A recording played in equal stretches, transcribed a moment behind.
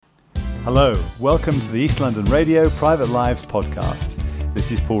Hello, welcome to the East London Radio Private Lives podcast. This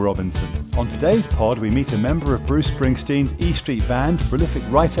is Paul Robinson. On today's pod, we meet a member of Bruce Springsteen's E Street Band, prolific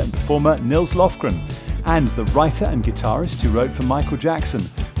writer and performer Nils Lofgren, and the writer and guitarist who wrote for Michael Jackson,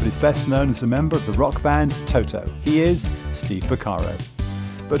 but is best known as a member of the rock band Toto. He is Steve Porcaro.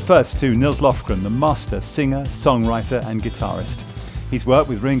 But first to Nils Lofgren, the master singer, songwriter and guitarist. He's worked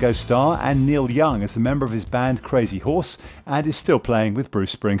with Ringo Starr and Neil Young as a member of his band Crazy Horse and is still playing with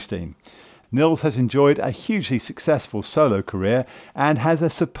Bruce Springsteen. Nils has enjoyed a hugely successful solo career and has a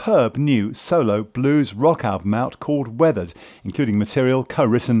superb new solo blues rock album out called Weathered, including material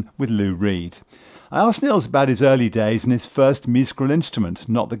co-written with Lou Reed. I asked Nils about his early days and his first musical instrument,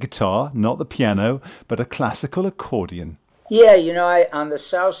 not the guitar, not the piano, but a classical accordion. Yeah, on the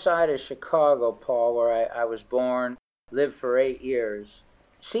south side of Chicago, Paul, where I was born, lived for 8 years.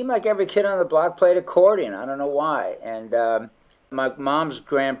 Seemed like every kid on the block played accordion. I don't know why. And my mom's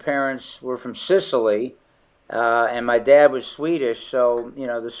grandparents were from Sicily, and my dad was Swedish. So,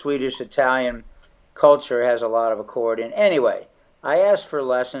 the Swedish-Italian culture has a lot of accordion. Anyway, I asked for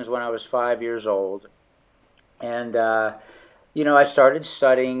lessons when I was 5 years old. And, I started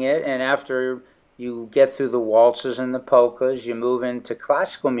studying it. And after you get through the waltzes and the polkas, you move into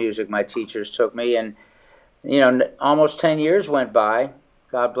classical music. My teachers took me, and almost 10 years went by.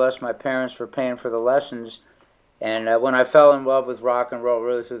 God bless my parents for paying for the lessons. And when I fell in love with rock and roll,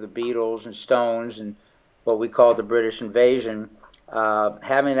 really through the Beatles and Stones and what we called the British Invasion,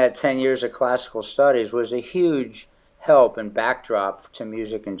 having that 10 years of classical studies was a huge help and backdrop to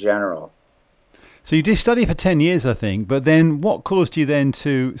music in general. So you did study for 10 years, I think, but then what caused you then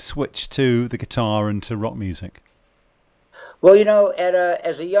to switch to the guitar and to rock music? Well,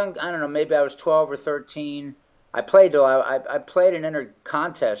 as a young, I don't know, maybe I was 12 or 13. I played and entered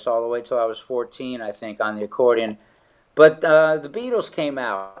contests all the way till I was 14, I think, on the accordion. But the Beatles came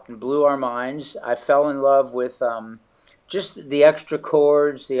out and blew our minds. I fell in love with just the extra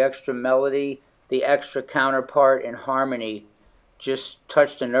chords, the extra melody, the extra counterpart and harmony. Just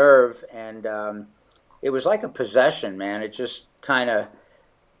touched a nerve, and it was like a possession, man. It just kind of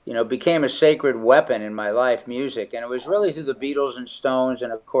became a sacred weapon in my life, music. And it was really through the Beatles and Stones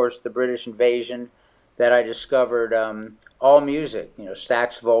and, of course, the British Invasion that I discovered all music.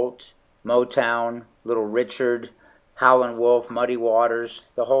 Stax Volt, Motown, Little Richard, Howlin' Wolf, Muddy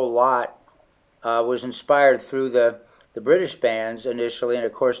Waters, the whole lot was inspired through the British bands initially. And,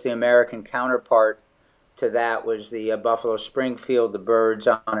 of course, the American counterpart to that was the Buffalo Springfield, the Byrds,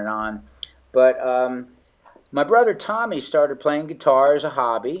 on and on. But my brother Tommy started playing guitar as a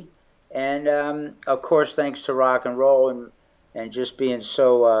hobby, and of course, thanks to rock and roll and just being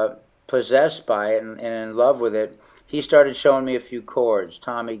so possessed by it and in love with it, he started showing me a few chords.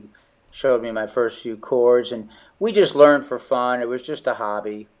 Tommy showed me my first few chords, and we just learned for fun. It was just a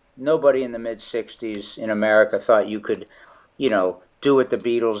hobby. Nobody in the mid-'60s in America thought you could, do what the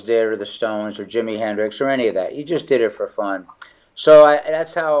Beatles did or the Stones or Jimi Hendrix or any of that. You just did it for fun. So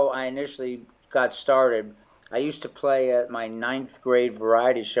that's how I initially got started. I used to play at my 9th grade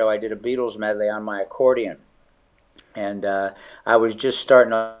variety show. I did a Beatles medley on my accordion. And I was just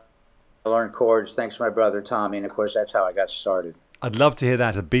starting to learn chords thanks to my brother Tommy. And, of course, that's how I got started. I'd love to hear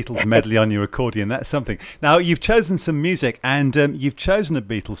that, a Beatles medley on your accordion. That's something. Now, you've chosen some music, and you've chosen a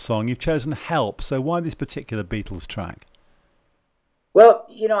Beatles song. You've chosen Help. So why this particular Beatles track? Well,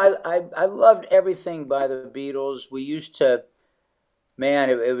 I loved everything by the Beatles. We used to, man,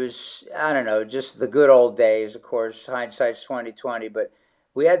 it was, I don't know, just the good old days, of course, hindsight's 20/20, but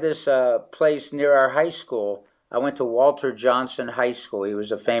we had this place near our high school. I went to Walter Johnson High School. He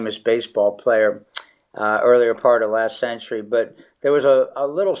was a famous baseball player earlier part of last century, but there was a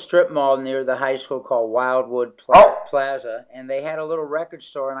little strip mall near the high school called Wildwood Plaza, and they had a little record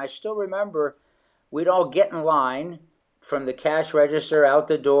store, and I still remember we'd all get in line from the cash register out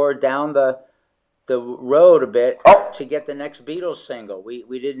the door down the road a bit to get the next Beatles single.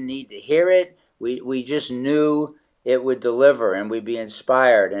 We didn't need to hear it. We just knew it would deliver and we'd be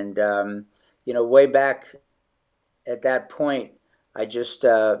inspired. And, way back at that point, I just,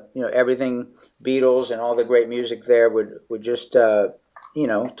 everything Beatles and all the great music there would just,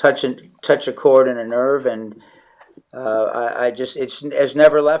 touch a chord and a nerve. And it's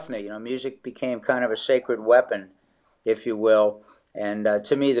never left me. Music became kind of a sacred weapon, if you will. And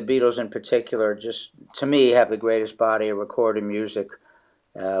to me, the Beatles in particular, just to me, have the greatest body of recorded music.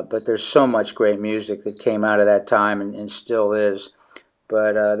 But there's so much great music that came out of that time and still is.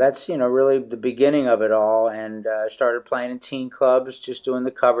 But that's, really the beginning of it all. And I started playing in teen clubs, just doing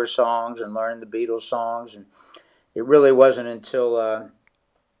the cover songs and learning the Beatles songs. And it really wasn't until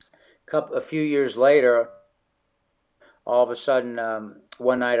a few years later, all of a sudden,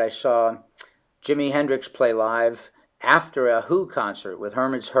 one night I saw Jimi Hendrix play live after a Who concert with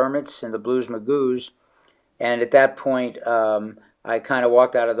Herman's Hermits and the Blues Magoos. And at that point, I kind of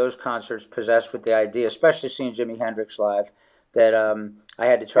walked out of those concerts possessed with the idea, especially seeing Jimi Hendrix live, that I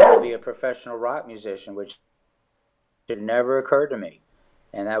had to try to be a professional rock musician, which had never occurred to me.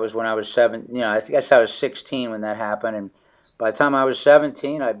 And that was when I was I guess I was 16 when that happened. And by the time I was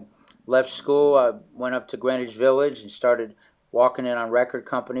 17, I left school. I went up to Greenwich Village and started walking in on record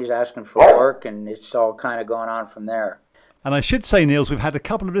companies asking for work, and it's all kind of going on from there. And I should say, Niels, we've had a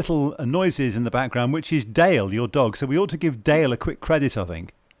couple of little noises in the background, which is Dale, your dog. So we ought to give Dale a quick credit, I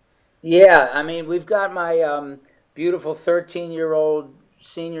think. Yeah, I mean, we've got my beautiful 13-year-old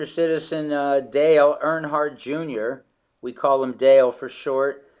senior citizen Dale Earnhardt Jr. We call him Dale for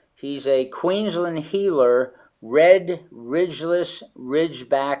short. He's a Queensland Heeler Red Ridgeless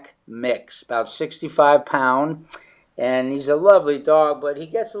Ridgeback mix, about 65 pound. And he's a lovely dog, but he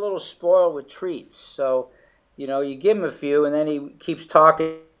gets a little spoiled with treats. So, you give him a few, and then he keeps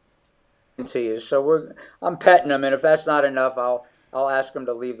talking to you. So I'm petting him, and if that's not enough, I'll ask him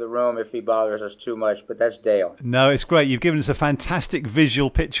to leave the room if he bothers us too much. But that's Dale. No, it's great. You've given us a fantastic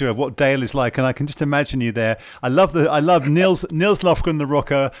visual picture of what Dale is like, and I can just imagine you there. I love Niels Lofgren, the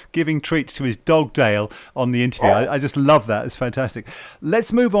rocker, giving treats to his dog Dale on the interview. I just love that. It's fantastic.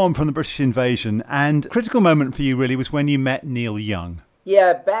 Let's move on from the British invasion. And critical moment for you really was when you met Neil Young.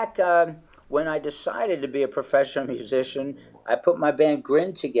 Yeah, back when I decided to be a professional musician, I put my band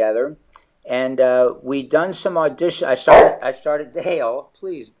Grin together. And we done some audition. I started Dale,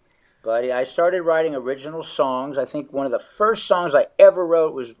 please, buddy. I started writing original songs. I think one of the first songs I ever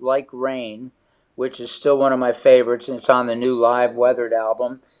wrote was Like Rain, which is still one of my favorites, and it's on the new Live Weathered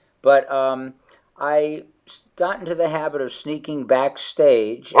album. But I got into the habit of sneaking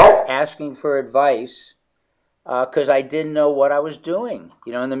backstage, asking for advice, because I didn't know what I was doing,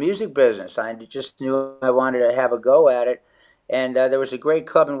 in the music business. I just knew I wanted to have a go at it. And there was a great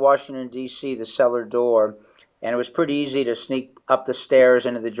club in Washington, D.C., the Cellar Door, and it was pretty easy to sneak up the stairs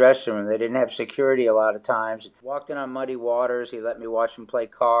into the dressing room. They didn't have security a lot of times. Walked in on Muddy Waters. He let me watch him play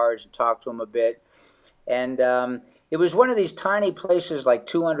cards and talk to him a bit. And it was one of these tiny places, like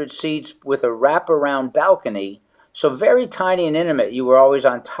 200 seats, with a wraparound balcony, so very tiny and intimate. You were always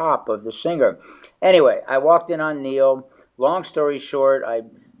on top of the singer. Anyway, I walked in on Neil. Long story short, I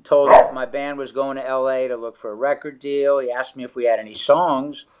told him my band was going to L.A. to look for a record deal. He asked me if we had any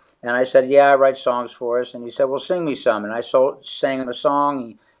songs, and I said, yeah, I write songs for us. And he said, well, sing me some. And I sang him a song.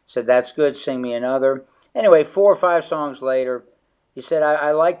 He said, that's good, sing me another. Anyway, 4 or 5 songs later, he said,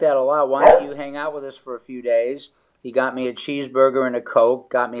 I like that a lot. Why don't you hang out with us for a few days? He got me a cheeseburger and a Coke,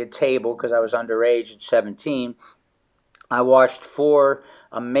 got me a table because I was underage at 17. I watched 4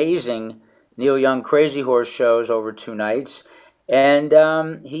 amazing Neil Young Crazy Horse shows over 2 nights. And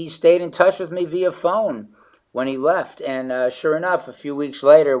he stayed in touch with me via phone when he left. And sure enough, a few weeks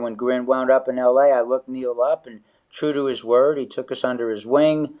later, when Grin wound up in L.A., I looked Neil up, and true to his word, he took us under his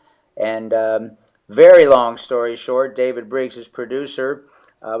wing. And very long story short, David Briggs, his producer,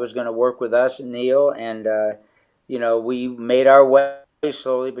 was going to work with us and Neil. And, we made our way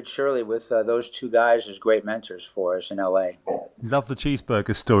slowly but surely with those 2 guys as great mentors for us in L.A. Love the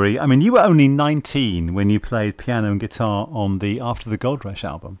cheeseburger story. I mean, you were only 19 when you played piano and guitar on the After the Gold Rush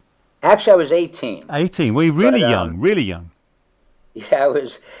album. Actually, I was 18. 18? Well, you're really young, really young. Yeah, I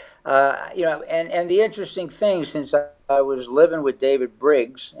was, and the interesting thing, since I was living with David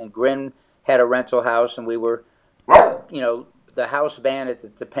Briggs, and Grin had a rental house, and we were, the house band at the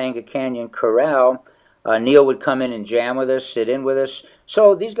Topanga Canyon Corral, Neil would come in and jam with us, sit in with us.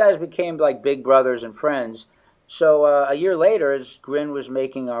 So these guys became like big brothers and friends. So a year later, as Grin was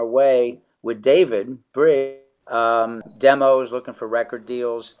making our way with David Briggs, demos, looking for record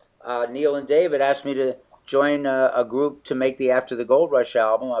deals, Neil and David asked me to join a group to make the After the Gold Rush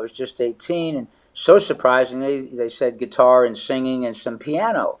album. I was just 18, and so surprisingly, they said guitar and singing and some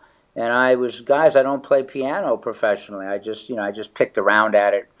piano. And I don't play piano professionally. I just picked around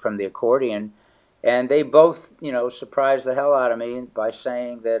at it from the accordion. And they both, surprised the hell out of me by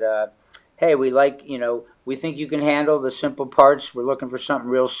saying that, hey, we think you can handle the simple parts. We're looking for something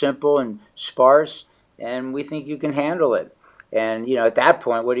real simple and sparse, and we think you can handle it. And, at that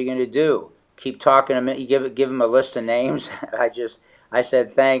point, what are you going to do? Keep talking a minute? You give them a list of names? I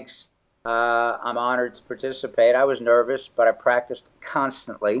said, thanks. I'm honored to participate. I was nervous, but I practiced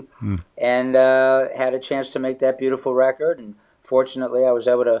constantly and had a chance to make that beautiful record. And fortunately, I was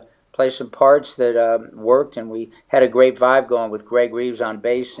able to play some parts that worked, and we had a great vibe going with Greg Reeves on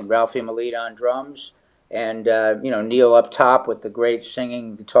bass and Ralphie Melita on drums, and Neil up top with the great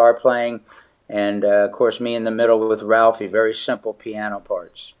singing, guitar playing, And of course, me in the middle with Ralphie, very simple piano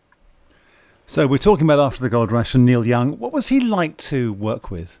parts. So we're talking about After the Gold Rush and Neil Young. What was he like to work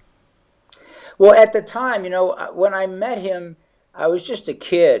with? Well, at the time, when I met him, I was just a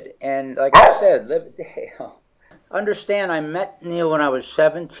kid. And like I said, understand, I met Neil when I was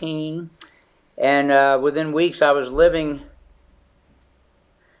 17. And within weeks, I was living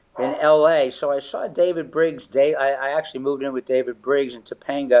in L.A. So I saw David Briggs. I actually moved in with David Briggs in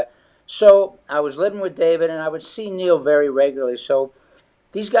Topanga. So I was living with David, and I would see Neil very regularly. So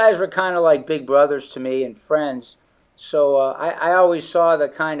these guys were kind of like big brothers to me and friends. So I always saw the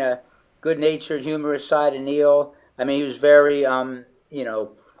kind of good-natured, humorous side of Neil. I mean, he was very, him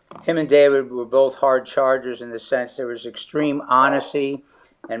and David were both hard chargers in the sense there was extreme honesty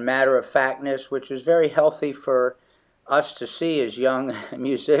and matter-of-factness, which was very healthy for us to see as young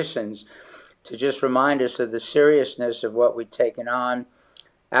musicians, to just remind us of the seriousness of what we'd taken on.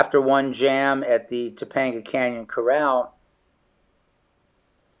 After one jam at the Topanga Canyon Corral,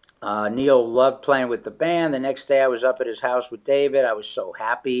 Neil loved playing with the band. The next day I was up at his house with David. I was so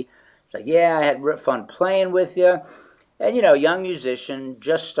happy. It's like, yeah, I had fun playing with you. And, young musician,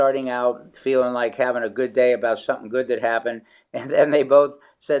 just starting out, feeling like having a good day about something good that happened. And then they both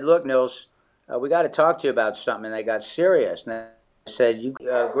said, look, Nils, we got to talk to you about something. And they got serious. And they said, you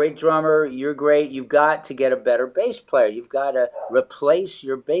great drummer, you're great. You've got to get a better bass player. You've got to replace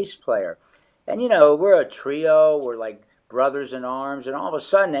your bass player. And, we're a trio. We're like brothers in arms. And all of a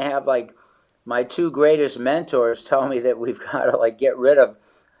sudden they have like my two greatest mentors tell me that we've got to like get rid of,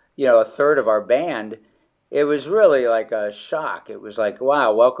 a third of our band. It was really like a shock. It was like,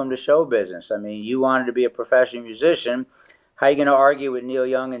 wow, welcome to show business. I mean, you wanted to be a professional musician. How are you going to argue with Neil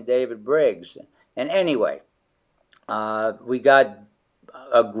Young and David Briggs? And anyway, we got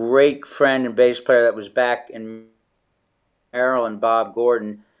a great friend and bass player that was back in Maryland, Bob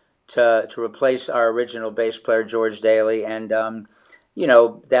Gordon, to replace our original bass player, George Daly. And,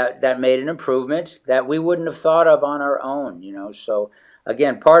 that made an improvement that we wouldn't have thought of on our own, So,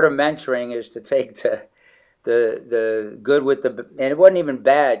 again, part of mentoring is to take the good with the, and it wasn't even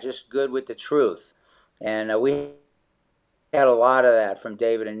bad, just good with the truth. And we had a lot of that from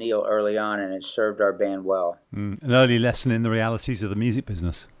David and Neil early on, and it served our band well. An early lesson in the realities of the music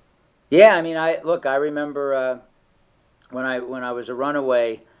business. Yeah, I mean, I remember when I was a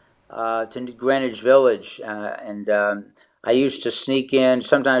runaway to Greenwich Village, and I used to sneak in.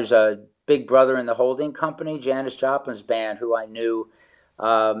 Sometimes a big brother in the holding company, Janis Joplin's band, who I knew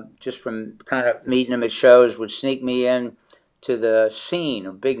just from kind of meeting him at shows, would sneak me in to the Scene,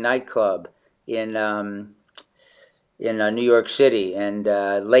 a big nightclub in New York City, and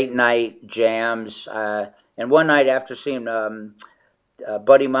late night jams. And one night after seeing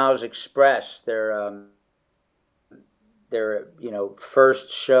Buddy Miles Express, their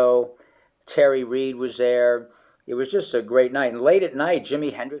first show, Terry Reid was there. It was just a great night. And late at night,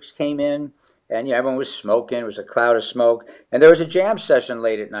 Jimi Hendrix came in, and everyone was smoking. It was a cloud of smoke. And there was a jam session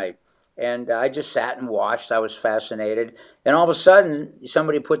late at night. And I just sat and watched. I was fascinated. And all of a sudden,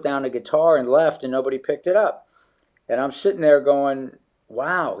 somebody put down a guitar and left, and nobody picked it up. And I'm sitting there going,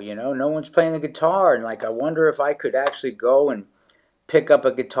 wow, no one's playing the guitar. And like, I wonder if I could actually go and pick up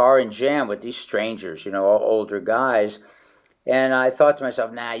a guitar and jam with these strangers, all older guys. And I thought to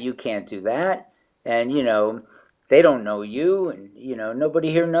myself, nah, you can't do that. And, they don't know you, and,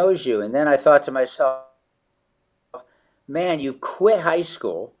 nobody here knows you. And then I thought to myself, man, you've quit high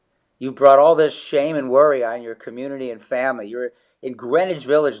school. You've brought all this shame and worry on your community and family. You're in Greenwich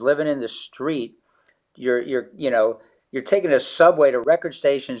Village living in the street. You're taking a subway to record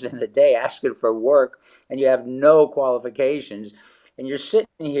stations in the day asking for work, and you have no qualifications. And you're sitting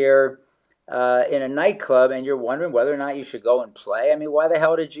here in a nightclub, and you're wondering whether or not you should go and play. I mean, why the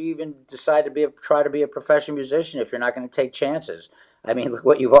hell did you even decide to try to be a professional musician if you're not going to take chances? I mean, look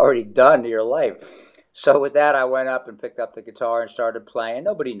what you've already done to your life. So with that, I went up and picked up the guitar and started playing.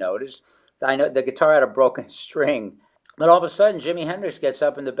 Nobody noticed. I know the guitar had a broken string. But all of a sudden, Jimi Hendrix gets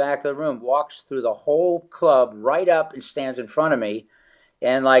up in the back of the room, walks through the whole club, right up and stands in front of me.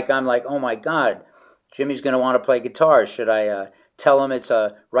 And I'm like, oh my God, Jimmy's going to want to play guitar. Should I tell him it's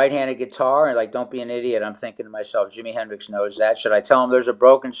a right-handed guitar? And like, don't be an idiot. I'm thinking to myself, Jimi Hendrix knows that. Should I tell him there's a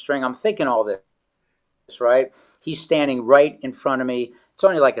broken string? I'm thinking all this, right? He's standing right in front of me. It's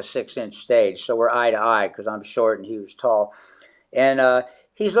only like a 6-inch stage, so we're eye to eye because I'm short and he was tall. And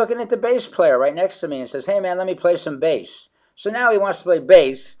he's looking at the bass player right next to me and says, hey, man, let me play some bass. So now he wants to play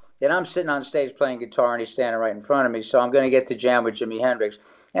bass, and I'm sitting on stage playing guitar, and he's standing right in front of me, so I'm going to get to jam with Jimi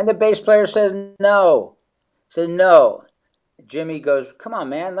Hendrix. And the bass player says, no. Said, no. Jimmy goes, come on,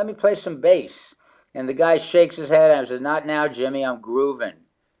 man, let me play some bass. And the guy shakes his head and says, not now, Jimmy, I'm grooving.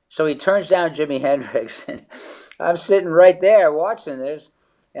 So he turns down Jimi Hendrix, and I'm sitting right there watching this,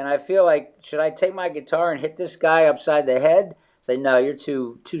 and I feel like, should I take my guitar and hit this guy upside the head? Say, no, you're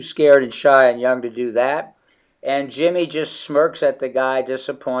too scared and shy and young to do that. And Jimmy just smirks at the guy,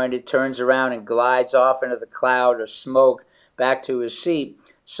 disappointed, turns around and glides off into the cloud of smoke back to his seat.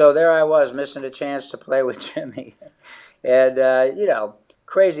 So there I was, missing a chance to play with Jimmy. And,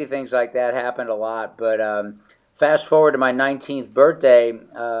 crazy things like that happened a lot. But fast forward to my 19th birthday,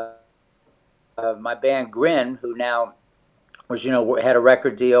 my band Grin, who now was, had a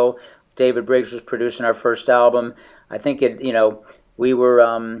record deal. David Briggs was producing our first album. I think we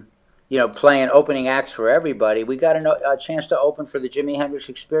were, playing opening acts for everybody. We got a chance to open for the Jimi Hendrix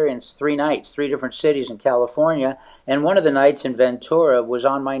Experience 3 nights, 3 different cities in California. And one of the nights in Ventura was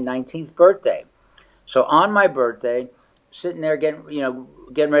on my 19th birthday. So on my birthday, sitting there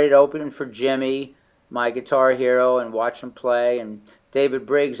getting ready to open for Jimmy, my guitar hero, and watch him play. And David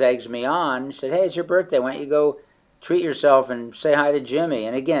Briggs eggs me on and said, "Hey, it's your birthday. Why don't you go treat yourself and say hi to Jimmy?"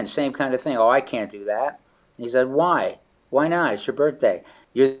 And again, same kind of thing. "Oh, I can't do that." And he said, "Why? Why not? It's your birthday.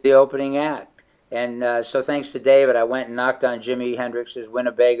 You're the opening act." And so thanks to David, I went and knocked on Jimi Hendrix's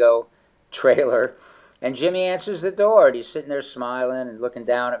Winnebago trailer. And Jimmy answers the door, and he's sitting there smiling and looking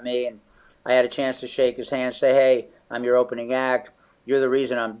down at me. And I had a chance to shake his hand, say, "Hey, I'm your opening act. You're the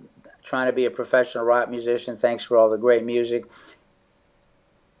reason I'm trying to be a professional rock musician. Thanks for all the great music."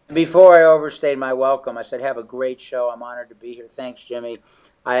 Before I overstayed my welcome, I said, "Have a great show. I'm honored to be here. Thanks, Jimmy."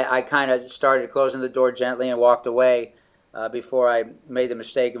 I kind of started closing the door gently and walked away before I made the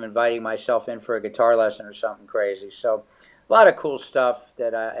mistake of inviting myself in for a guitar lesson or something crazy. So a lot of cool stuff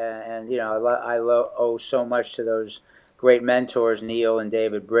that I owe so much to those great mentors, Neil and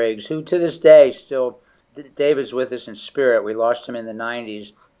David Briggs, who to this day still, David's with us in spirit. We lost him in the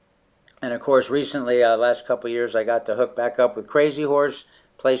 90s. And of course, recently, last couple of years, I got to hook back up with Crazy Horse,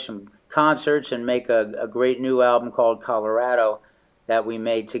 play some concerts, and make a great new album called Colorado that we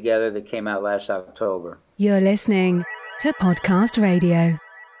made together that came out last October. You're listening to Podcast Radio.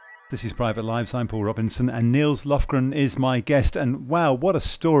 This is Private Lives. I'm Paul Robinson, and Nils Lofgren is my guest. And wow, what a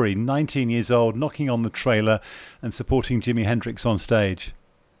story. 19 years old, knocking on the trailer and supporting Jimi Hendrix on stage.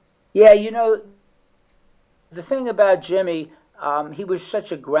 Yeah, the thing about Jimmy, he was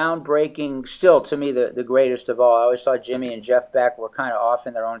such a groundbreaking, still to me, the greatest of all. I always thought Jimmy and Jeff Beck were kind of off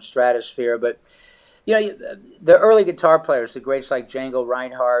in their own stratosphere. But, the early guitar players, the greats like Django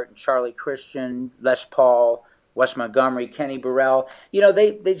Reinhardt, Charlie Christian, Les Paul, Wes Montgomery, Kenny Burrell,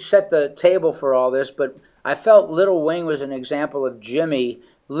 they set the table for all this. But I felt Little Wing was an example of Jimmy,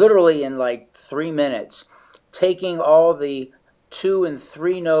 literally in like 3 minutes, taking all the 2 and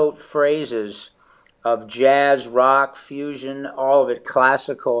 3 note phrases of jazz, rock, fusion, all of it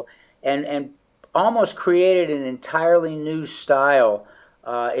classical, and almost created an entirely new style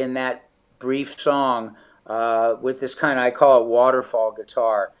in that brief song with this kind of, I call it waterfall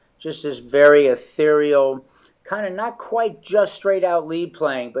guitar, just this very ethereal, kind of not quite just straight out lead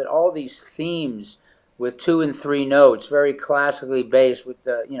playing, but all these themes with 2 and 3 notes, very classically based with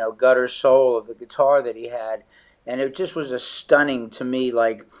the gutter soul of the guitar that he had. And it just was a stunning, to me,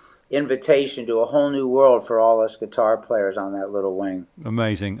 like, invitation to a whole new world for all us guitar players on that Little Wing.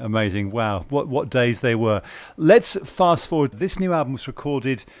 Amazing. Wow, what days they were. Let's fast forward. This new album was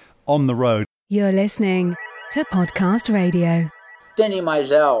recorded on the road. You're listening to Podcast Radio. Cindy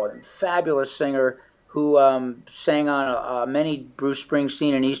Mizell, a fabulous singer who sang on many Bruce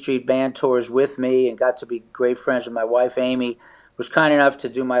Springsteen and E Street Band tours with me and got to be great friends with my wife, Amy, was kind enough to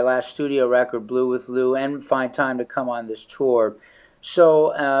do my last studio record, Blue with Lou, and find time to come on this tour.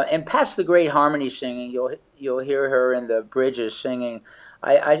 So, and past the great harmony singing, you'll hear her in the bridges singing.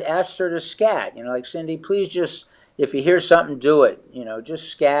 I asked her to scat, like, "Cindy, please just, if you hear something, do it. Just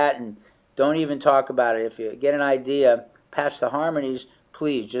scat and don't even talk about it. If you get an idea past the harmonies,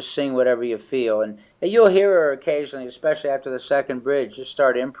 please just sing whatever you feel." And you'll hear her occasionally, especially after the second bridge, just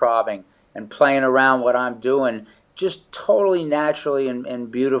start improvising and playing around what I'm doing, just totally naturally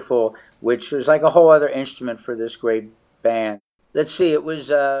and beautiful, which was like a whole other instrument for this great band. Let's see, it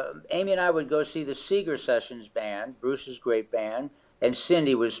was Amy and I would go see the Seeger Sessions band, Bruce's great band, and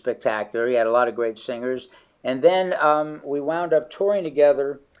Cindy was spectacular. He had a lot of great singers. And then we wound up touring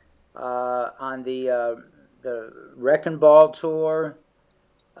together on the Wrecking Ball tour,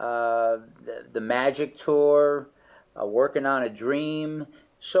 the Magic tour, Working on a Dream.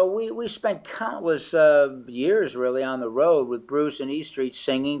 So we spent countless years really on the road with Bruce and E Street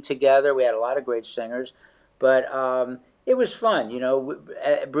singing together. We had a lot of great singers, but it was fun.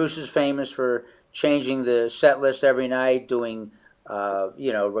 Bruce is famous for changing the set list every night, doing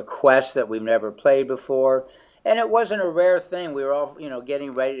requests that we've never played before. And it wasn't a rare thing. We were all,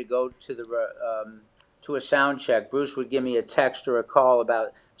 getting ready to go to to a sound check. Bruce would give me a text or a call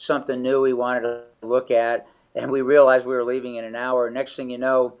about something new he wanted to look at, and we realized we were leaving in an hour. Next thing you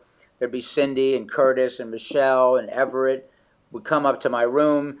know, there'd be Cindy and Curtis and Michelle and Everett would come up to my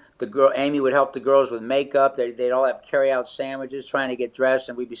room. Amy would help the girls with makeup. They'd all have carry-out sandwiches, trying to get dressed,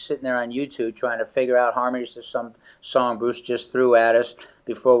 and we'd be sitting there on YouTube trying to figure out harmonies to some song Bruce just threw at us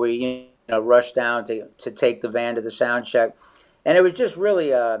before we rushed down to take the van to the sound check. And it was just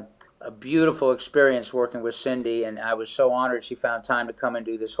really a beautiful experience working with Cindy, and I was so honored she found time to come and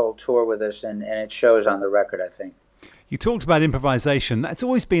do this whole tour with us, and it shows on the record, I think. You talked about improvisation. That's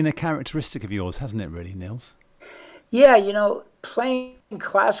always been a characteristic of yours, hasn't it, really, Nils? Yeah, playing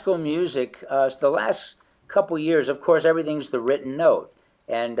classical music, the last couple years, of course, everything's the written note.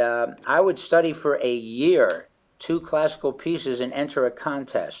 And I would study for a year 2 classical pieces and enter a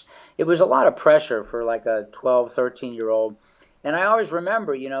contest. It was a lot of pressure for like a 12, 13-year-old. And I always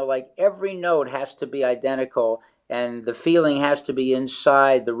remember, like every note has to be identical and the feeling has to be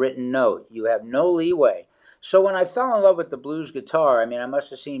inside the written note. You have no leeway. So when I fell in love with the blues guitar, I must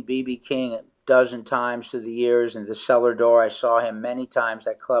have seen B.B. King a dozen times through the years, and the Cellar Door, I saw him many times,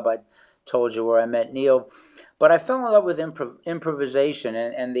 that club I told you where I met Neil. But I fell in love with improvisation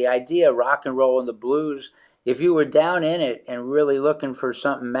and the idea of rock and roll and the blues. If you were down in it and really looking for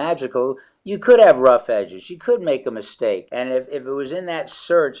something magical, you could have rough edges. You could make a mistake. And if it was in that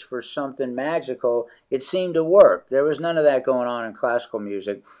search for something magical, it seemed to work. There was none of that going on in classical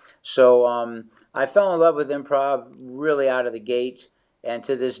music. So I fell in love with improv really out of the gate. And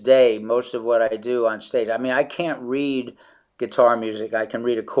to this day, most of what I do on stage, I can't read guitar music. I can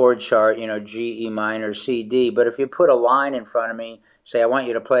read a chord chart, G, E minor, C, D. But if you put a line in front of me, say, I want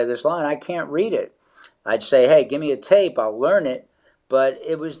you to play this line, I can't read it. I'd say, hey, give me a tape, I'll learn it. But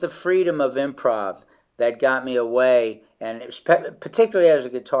it was the freedom of improv that got me away. And it was particularly as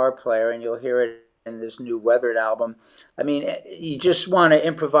a guitar player, and you'll hear it in this new Weathered album. You just want to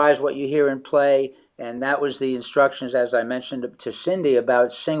improvise what you hear and play. And that was the instructions, as I mentioned to Cindy,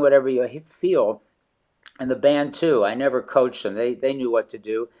 about sing whatever you feel. And the band, too. I never coached them. They knew what to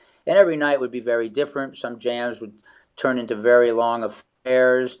do. And every night would be very different. Some jams would turn into very long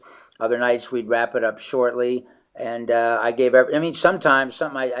affairs. Other nights we'd wrap it up shortly. And I gave sometimes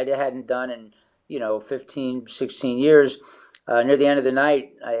something I hadn't done in, 15, 16 years. Near the end of the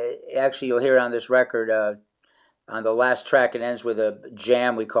night, actually you'll hear it on this record, on the last track, it ends with a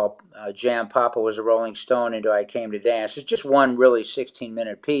jam we call Jam Papa Was a Rolling Stone Into I Came to Dance. It's just one really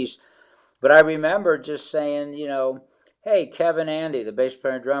 16-minute piece. But I remember just saying, hey, Kevin Andy, the bass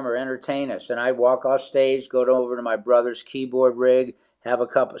player and drummer, entertain us. And I'd walk off stage, go over to my brother's keyboard rig, have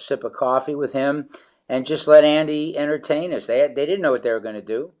a sip of coffee with him, and just let Andy entertain us. They didn't know what they were going to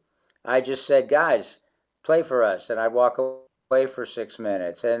do. I just said, guys, play for us. And I'd walk away for 6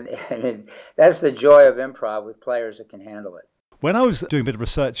 minutes. And that's the joy of improv with players that can handle it. When I was doing a bit of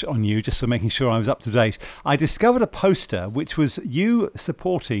research on you, just for making sure I was up to date, I discovered a poster which was you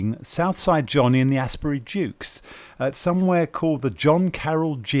supporting Southside Johnny and the Asbury Jukes at somewhere called the John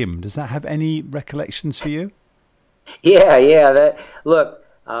Carroll Gym. Does that have any recollections for you? Yeah.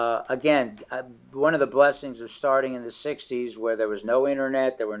 Again, one of the blessings of starting in the 60s where there was no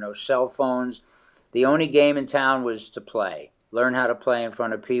internet, there were no cell phones. The only game in town was to play, learn how to play in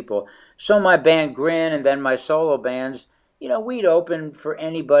front of people. So my band Grin and then my solo bands, we'd open for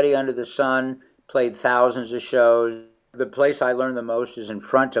anybody under the sun, played thousands of shows. The place I learned the most is in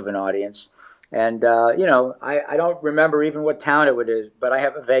front of an audience. And, I don't remember even what town it is, but I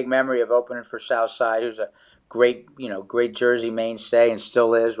have a vague memory of opening for Southside, who's a great Jersey mainstay and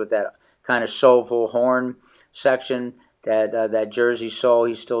still is, with that kind of soulful horn section, that Jersey soul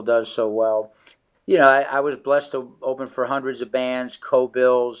he still does so well. I was blessed to open for hundreds of bands,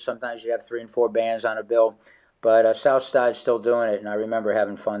 co-bills. Sometimes you have 3 and 4 bands on a bill. But Southside's still doing it, and I remember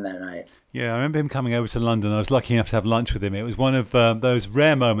having fun that night. Yeah, I remember him coming over to London. I was lucky enough to have lunch with him. It was one of those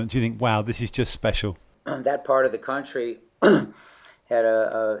rare moments you think, wow, this is just special. That part of the country had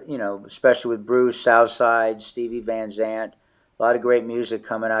especially with Bruce, Southside, Stevie Van Zandt, a lot of great music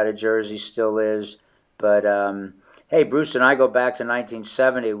coming out of Jersey, still is. But, hey, Bruce and I go back to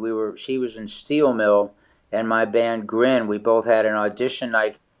 1970. She was in Steel Mill, and my band Grin, we both had an audition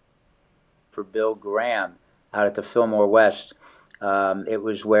night for Bill Graham out at the Fillmore West. It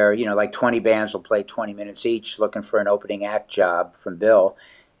was where, 20 bands will play 20 minutes each looking for an opening act job from Bill.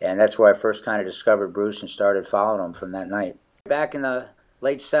 And that's where I first kind of discovered Bruce and started following him from that night. Back in the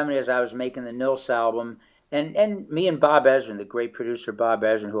late 70s, I was making the Nils album. And me and Bob Ezrin, the great producer Bob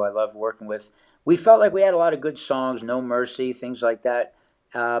Ezrin, who I love working with, we felt like we had a lot of good songs, No Mercy, things like that.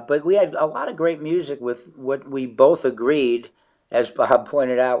 But we had a lot of great music with what we both agreed, as Bob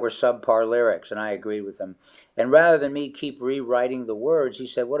pointed out, were subpar lyrics, and I agreed with him. And rather than me keep rewriting the words, he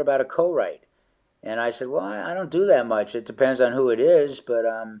said, "What about a co-write?" And I said, "Well, I don't do that much. It depends on who it is." But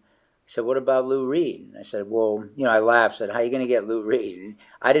he said, "What about Lou Reed?" And I said, "Well, I laughed. Said, how are you going to get Lou Reed?" And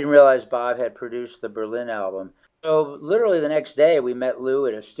I didn't realize Bob had produced the Berlin album. So literally the next day, we met Lou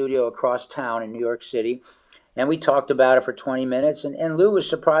at a studio across town in New York City, and we talked about it for 20 minutes. And Lou was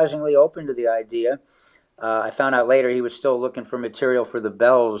surprisingly open to the idea. I found out later he was still looking for material for the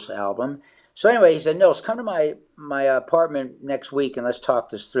Bells album. So anyway, he said, "Nils, come to my apartment next week and let's talk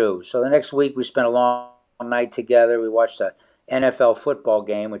this through." So the next week we spent a long night together. We watched a NFL football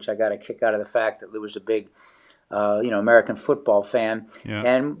game, which I got a kick out of the fact that Lou was a big, American football fan. Yeah.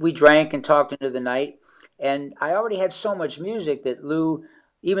 And we drank and talked into the night. And I already had so much music that Lou,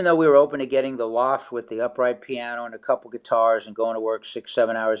 even though we were open to getting the loft with the upright piano and a couple guitars and going to work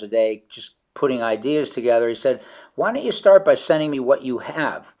 6-7 hours a day, just putting ideas together, he said, "Why don't you start by sending me what you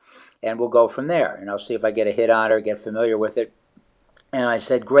have, and we'll go from there, and I'll see if I get a hit on it or get familiar with it." And I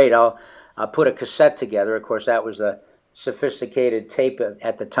said, "Great, I'll put a cassette together." Of course, that was a sophisticated tape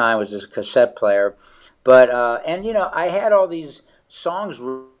at the time, was a cassette player. But I had all these songs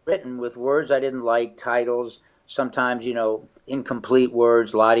written with words I didn't like, titles, sometimes incomplete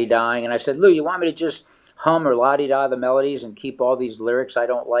words, la-di-dying. And I said, "Lou, you want me to just hum or la-di-da the melodies and keep all these lyrics I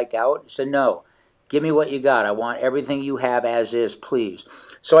don't like out?" He said, "No, give me what you got. I want everything you have as is, please."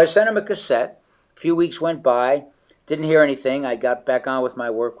 So I sent him a cassette. A few weeks went by, didn't hear anything. I got back on with my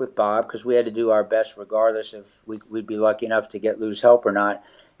work with Bob because we had to do our best regardless if we'd be lucky enough to get Lou's help or not.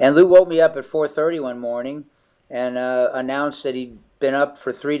 And Lou woke me up at 4:30 one morning and announced that he'd been up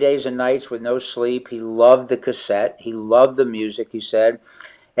for 3 days and nights with no sleep. He loved the cassette. He loved the music, he said.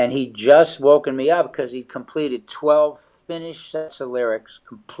 And he'd just woken me up because he'd completed 12 finished sets of lyrics,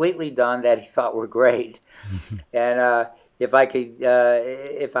 completely done, that he thought were great. And if I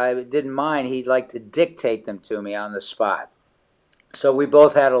didn't mind, he'd like to dictate them to me on the spot. So we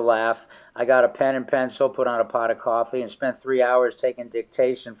both had a laugh. I got a pen and pencil, put on a pot of coffee, and spent 3 hours taking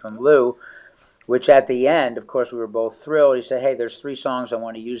dictation from Lou, which at the end, of course, we were both thrilled. He said, "Hey, there's 3 songs I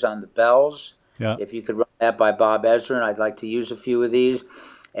want to use on the Bells. Yeah. If you could run that by Bob Ezrin, I'd like to use a few of these."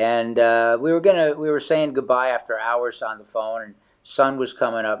 And we were saying goodbye after hours on the phone, and sun was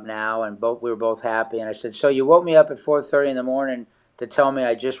coming up now, and we were both happy. And I said, "So you woke me up at 4:30 in the morning to tell me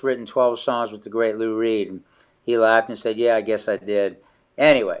I just written 12 songs with the great Lou Reed?" And he laughed and said, "Yeah, I guess I did."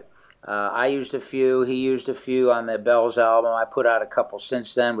 Anyway, I used a few. He used a few on the Bells album. I put out a couple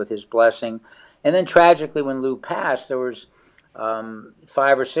since then with his blessing. And then tragically, when Lou passed, there was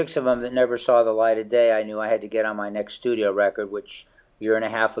 5 or 6 of them that never saw the light of day. I knew I had to get on my next studio record, which a year and a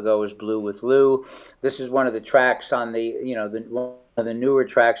half ago was Blue with Lou. This is one of the tracks on one of the newer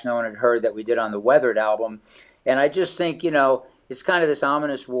tracks no one had heard that we did on the Weathered album. And I just think, it's kind of this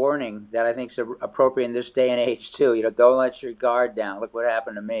ominous warning that I think is appropriate in this day and age too. Don't let your guard down. Look what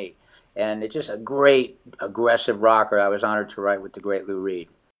happened to me. And it's just a great, aggressive rocker I was honored to write with the great Lou Reed.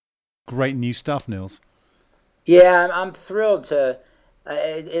 Great new stuff, Nils. Yeah, I'm thrilled to.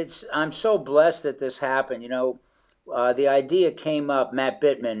 I'm so blessed that this happened. The idea came up. Matt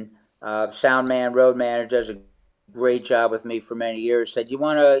Bittman, sound man, road manager, does a great job with me for many years. Said, "You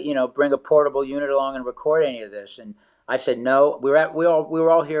want to, bring a portable unit along and record any of this?" And I said, "No." We were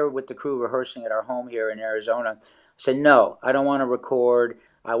all here with the crew rehearsing at our home here in Arizona. I said, "No, I don't want to record.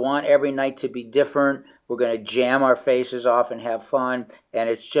 I want every night to be different. We're going to jam our faces off and have fun. And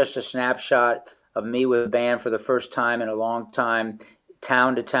it's just a snapshot of me with a band for the first time in a long time,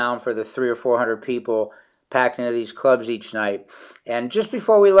 town to town for the 300 or 400 people packed into these clubs each night." And just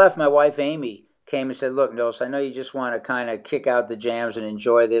before we left, my wife Amy came and said, "Look, Nils, I know you just want to kind of kick out the jams and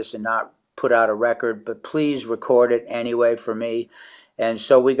enjoy this and not put out a record, but please record it anyway for me." And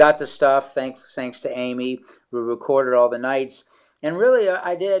so we got the stuff, thanks to Amy. We recorded all the nights. And really,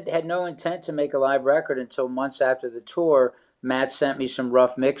 I had no intent to make a live record until months after the tour. Matt sent me some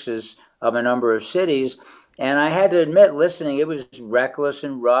rough mixes of a number of cities. And I had to admit, listening, it was reckless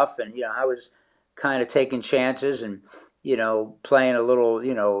and rough. And, I was kind of taking chances and, playing a little,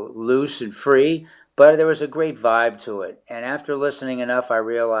 loose and free. But there was a great vibe to it. And after listening enough, I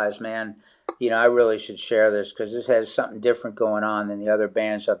realized, man, I really should share this because this has something different going on than the other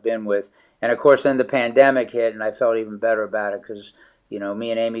bands I've been with. And of course, then the pandemic hit, and I felt even better about it because,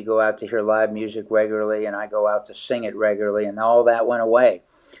 me and Amy go out to hear live music regularly, and I go out to sing it regularly, and all that went away.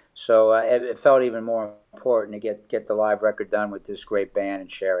 So it felt even more important to get the live record done with this great band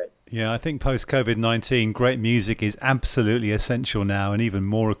and share it. Yeah, I think post-COVID-19, great music is absolutely essential now and even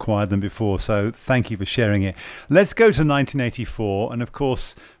more required than before. So thank you for sharing it. Let's go to 1984. And of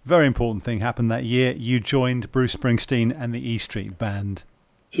course, very important thing happened that year. You joined Bruce Springsteen and the E Street Band.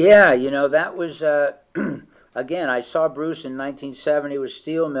 Yeah, that was, again, I saw Bruce in 1970 with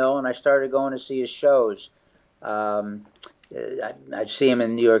Steel Mill, and I started going to see his shows. I'd see him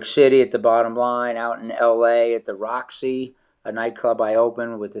in New York City at the Bottom Line, out in L.A. at the Roxy, a nightclub I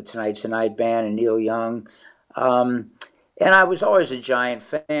opened with the Tonight Tonight band and Neil Young. And I was always a giant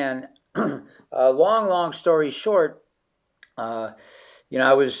fan. Long story short, I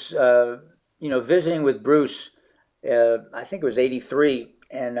was, visiting with Bruce, I think it was 83,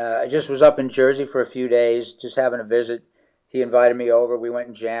 and I just was up in Jersey for a few days, just having a visit. He invited me over. We went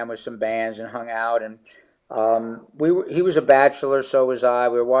and jammed with some bands and hung out, and he was a bachelor, so was I.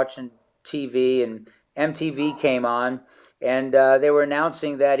 We were watching TV, and MTV came on, and they were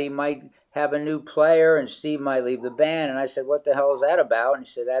announcing that he might have a new player and Steve might leave the band. And I said, "What the hell is that about?" And he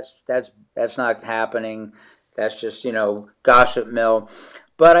said, "That's not happening. That's just gossip mill."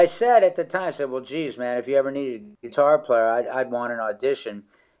 But I said at the time, I said, "Well, geez, man, if you ever needed a guitar player, I'd want an audition."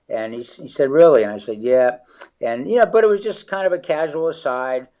 And he said, "Really?" And I said, "Yeah." And but it was just kind of a casual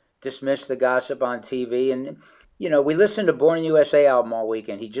aside. Dismissed the gossip on TV, and we listened to Born in the USA album all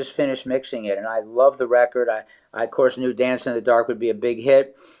weekend. He just finished mixing it, and I loved the record. I of course knew Dancing in the Dark would be a big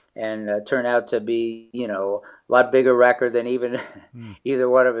hit, and turned out to be a lot bigger record than even either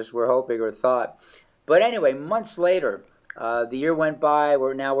one of us were hoping or thought. But anyway, months later, the year went by.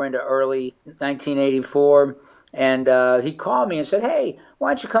 We're into early 1984. And he called me and said, "Hey, why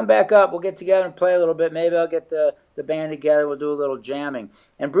don't you come back up? We'll get together and play a little bit. Maybe I'll get the band together. We'll do a little jamming."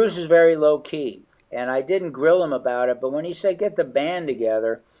 And Bruce is very low key, and I didn't grill him about it. But when he said get the band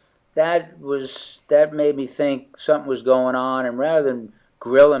together, that made me think something was going on. And rather than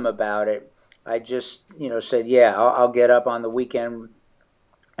grill him about it, I just said, "Yeah, I'll get up on the weekend."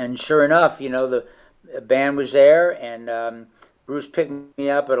 And sure enough, the band was there, and Bruce picked me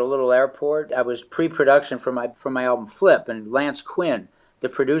up at a little airport. I was pre-production for my album Flip, and Lance Quinn, the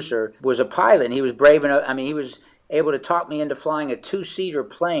producer, was a pilot, and he was brave enough. I mean, he was able to talk me into flying a 2-seater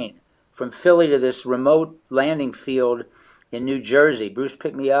plane from Philly to this remote landing field in New Jersey. Bruce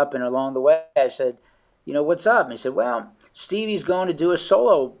picked me up, and along the way, I said, "What's up?" And he said, "Well, Stevie's going to do a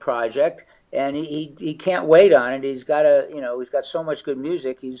solo project, and he can't wait on it. He's got he's got so much good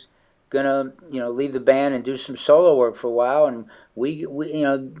music. He's gonna leave the band and do some solo work for a while, and we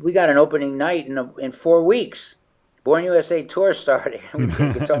got an opening night in 4 weeks. Born USA tour started."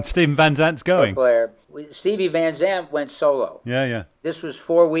 And Steven Van Zant's going. Stevie Van Zandt went solo. Yeah. This was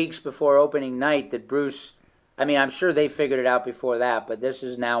 4 weeks before opening night that Bruce. I mean, I'm sure they figured it out before that, but this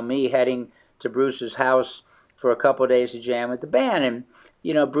is now me heading to Bruce's house for a couple of days to jam with the band,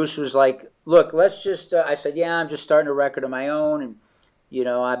 and Bruce was like, "Look, let's just." I said, "Yeah, I'm just starting a record of my own, and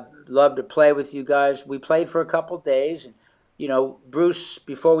I'd love to play with you guys." We played for a couple days, and Bruce,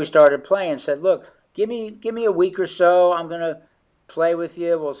 before we started playing, said, "Look, give me a week or so. I'm gonna play with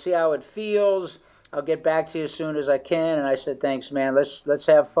you. We'll see how it feels. I'll get back to you as soon as I can." And I said, "Thanks, man. Let's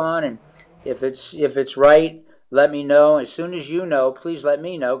have fun. And if it's right, let me know. As soon as please let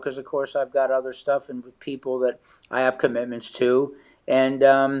me know, because of course I've got other stuff and people that I have commitments to." And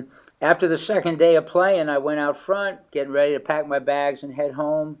after the second day of playing, I went out front, getting ready to pack my bags and head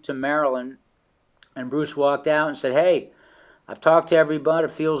home to Maryland. And Bruce walked out and said, "Hey, I've talked to everybody.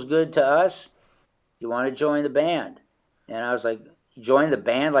 It feels good to us. You want to join the band?" And I was like, "Join the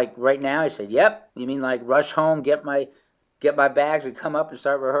band like right now?" He said, "Yep." "You mean like rush home, get my bags and come up and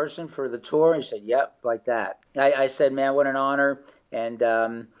start rehearsing for the tour?" He said, "Yep, like that." I said, "Man, what an honor." And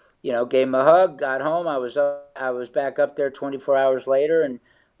gave him a hug, got home. I was back up there 24 hours later, and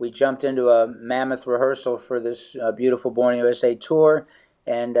we jumped into a mammoth rehearsal for this beautiful Born in the USA tour,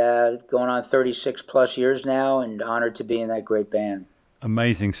 and going on 36 plus years now, and honored to be in that great band.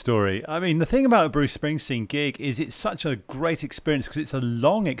 Amazing story. I mean, the thing about a Bruce Springsteen gig is it's such a great experience because it's a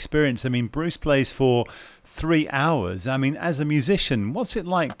long experience. I mean, Bruce plays for 3 hours. I mean, as a musician, what's it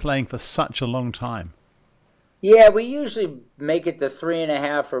like playing for such a long time? Yeah, we usually make it to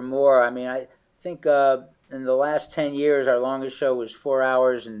 3.5 or more. I mean, I think in the last 10 years, our longest show was 4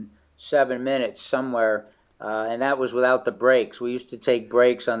 hours and 7 minutes somewhere. And that was without the breaks. We used to take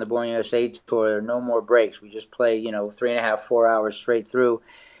breaks on the Born USA tour. There are no more breaks. We just play, 3.5, 4 hours straight through.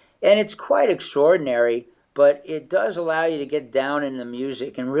 And it's quite extraordinary, but it does allow you to get down in the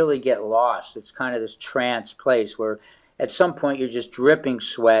music and really get lost. It's kind of this trance place where at some point you're just dripping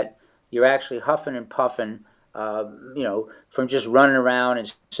sweat. You're actually huffing and puffing. from just running around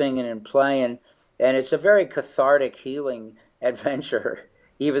and singing and playing. And it's a very cathartic, healing adventure,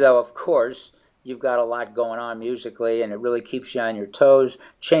 even though, of course, you've got a lot going on musically, and it really keeps you on your toes,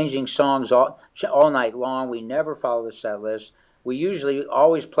 changing songs all night long. We never follow the set list. We usually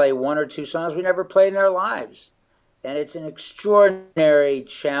always play one or two songs we never played in our lives. And it's an extraordinary,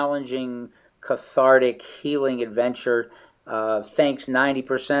 challenging, cathartic, healing adventure. Thanks,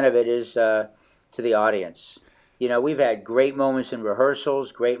 90% of it is to the audience. We've had great moments in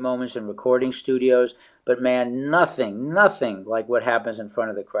rehearsals, great moments in recording studios, but man, nothing like what happens in front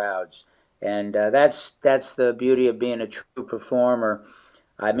of the crowds. And that's the beauty of being a true performer.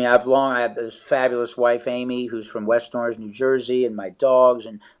 I mean, I have this fabulous wife, Amy, who's from West Orange, New Jersey, and my dogs,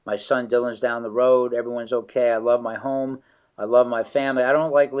 and my son Dylan's down the road. Everyone's okay. I love my home. I love my family. I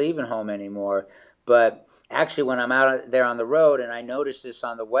don't like leaving home anymore. But actually, when I'm out there on the road, and I noticed this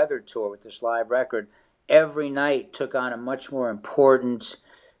on the Weather tour with this live record, every night took on a much more important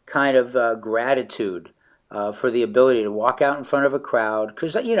kind of gratitude for the ability to walk out in front of a crowd.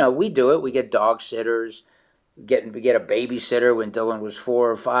 Because, we do it. We get dog sitters. Get a babysitter when Dylan was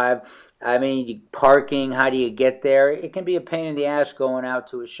 4 or 5. I mean, parking, how do you get there? It can be a pain in the ass going out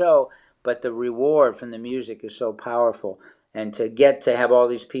to a show, but the reward from the music is so powerful. And to get to have all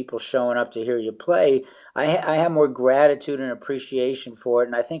these people showing up to hear you play, I have more gratitude and appreciation for it.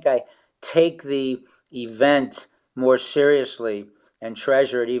 And I think I take the event more seriously and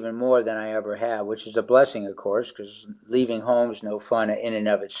treasure it even more than I ever have, which is a blessing, of course, because leaving home is no fun in and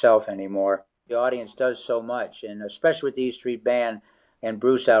of itself anymore. The audience does so much, and especially with the E Street Band and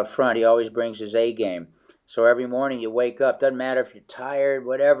Bruce out front, he always brings his A game. So every morning you wake up, doesn't matter if you're tired,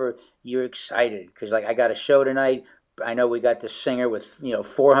 whatever, you're excited because like I got a show tonight. I know we got this singer with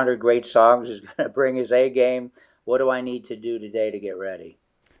 400 great songs who's going to bring his A game. What do I need to do today to get ready?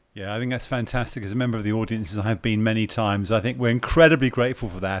 Yeah, I think that's fantastic. As a member of the audience, as I have been many times, I think we're incredibly grateful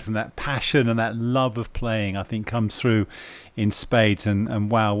for that. And that passion and that love of playing, I think, comes through in spades.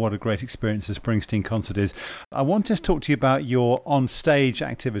 And wow, what a great experience a Springsteen concert is. I want to talk to you about your on-stage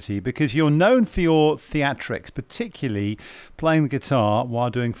activity, because you're known for your theatrics, particularly playing the guitar while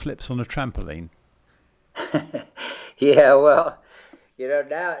doing flips on a trampoline. Yeah, well,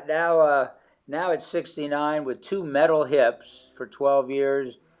 now at 69 with 2 metal hips for 12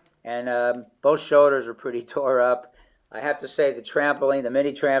 years. And both shoulders are pretty tore up. I have to say the trampoline, the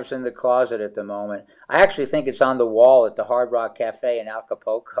mini tramp's in the closet at the moment. I actually think it's on the wall at the Hard Rock Cafe in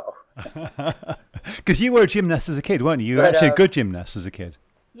Acapulco. Because you were a gymnast as a kid, weren't you? You were actually a good gymnast as a kid.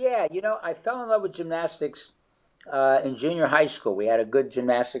 Yeah, I fell in love with gymnastics in junior high school. We had a good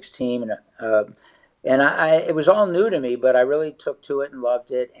gymnastics team, and it was all new to me, but I really took to it and loved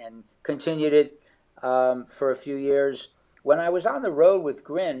it and continued it for a few years. When I was on the road with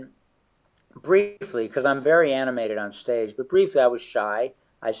Grin, briefly, because I'm very animated on stage, but briefly I was shy.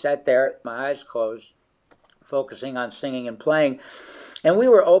 I sat there, my eyes closed, focusing on singing and playing. And we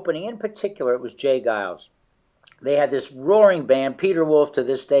were opening, in particular, it was Jay Giles. They had this roaring band. Peter Wolf, to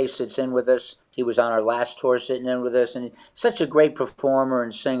this day, sits in with us. He was on our last tour sitting in with us, and such a great performer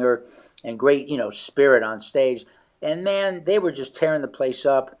and singer and great, spirit on stage. And man, they were just tearing the place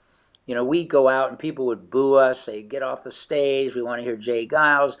up. We'd go out and people would boo us, say, get off the stage, we want to hear Jay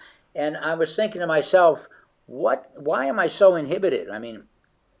Giles. And I was thinking to myself, why am I so inhibited? I mean,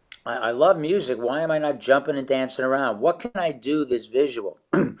 I love music. Why am I not jumping and dancing around? What can I do this visual?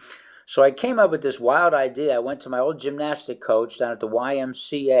 So I came up with this wild idea. I went to my old gymnastic coach down at the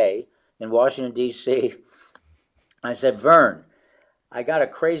YMCA in Washington, D.C. I said, Vern, I got a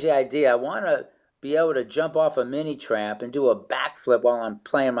crazy idea. I want to be able to jump off a mini tramp and do a backflip while I'm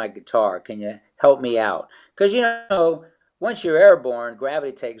playing my guitar. Can you help me out? Because, once you're airborne,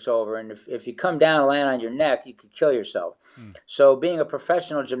 gravity takes over. And if you come down and land on your neck, you could kill yourself. So being a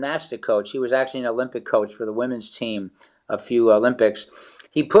professional gymnastic coach, he was actually an Olympic coach for the women's team, a few Olympics.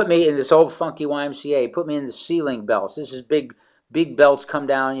 He put me in this old funky YMCA. He put me in the ceiling belts. This is big belts come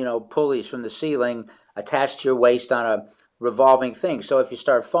down, pulleys from the ceiling attached to your waist on a revolving thing. So if you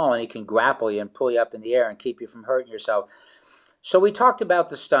start falling, he can grapple you and pull you up in the air and keep you from hurting yourself. So we talked about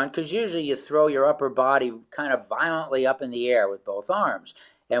the stunt, because usually you throw your upper body kind of violently up in the air with both arms.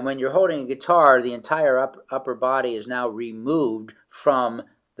 And when you're holding a guitar, the entire upper body is now removed from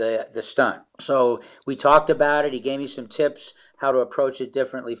the stunt. So we talked about it. He gave me some tips how to approach it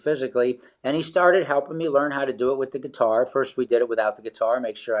differently physically. And he started helping me learn how to do it with the guitar. First we did it without the guitar,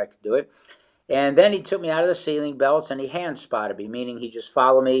 make sure I could do it. And then he took me out of the ceiling belts and he hand spotted me, meaning he just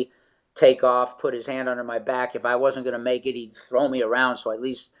followed me, take off, put his hand under my back. If I wasn't going to make it, he'd throw me around so I at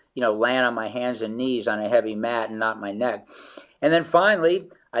least, land on my hands and knees on a heavy mat and not my neck. And then finally,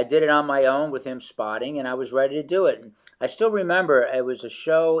 I did it on my own with him spotting, and I was ready to do it. And I still remember it was a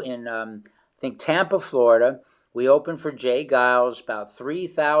show in, I think, Tampa, Florida. We opened for Jay Giles, about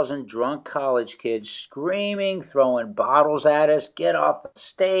 3,000 drunk college kids screaming, throwing bottles at us. Get off the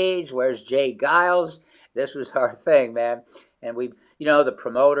stage. Where's Jay Giles? This was our thing, man. And the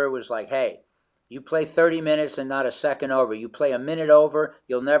promoter was like, hey, you play 30 minutes and not a second over. You play a minute over,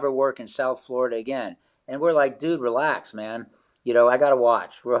 you'll never work in South Florida again. And we're like, dude, relax, man. I got to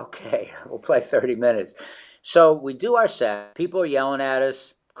watch. We're okay. We'll play 30 minutes. So we do our set. People are yelling at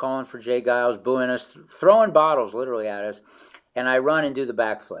us, calling for Jay Giles, booing us, throwing bottles literally at us. And I run and do the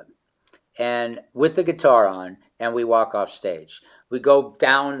backflip. And with the guitar on, and we walk off stage. We go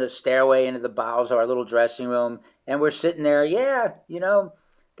down the stairway into the bowels of our little dressing room, and we're sitting there. Yeah,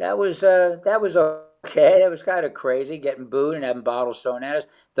 that was okay. That was kind of crazy, getting booed and having bottles thrown at us.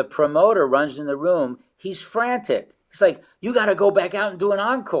 The promoter runs in the room. He's frantic. He's like, you got to go back out and do an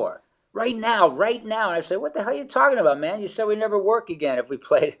encore. Right now. And I said, what the hell are you talking about, man? You said we never work again if we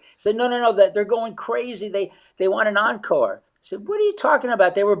played. He said, no, they're going crazy. They want an encore. I said, what are you talking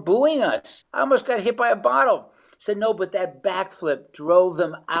about? They were booing us. I almost got hit by a bottle. I said, no, but that backflip drove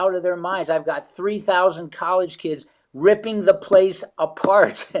them out of their minds. I've got 3,000 college kids ripping the place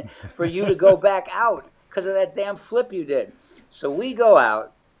apart for you to go back out because of that damn flip you did. So we go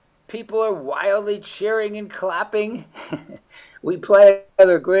out. People are wildly cheering and clapping. We play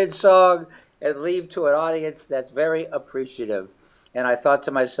another Grid song and leave to an audience that's very appreciative. And I thought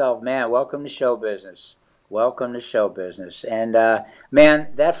to myself, man, welcome to show business. Welcome to show business. And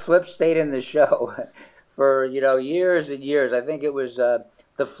man, that flip stayed in the show for years and years. I think it was the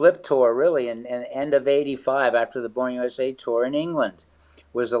Flip tour really, and end of '85 after the Born USA tour in England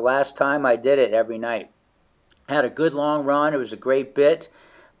was the last time I did it every night. Had a good long run. It was a great bit.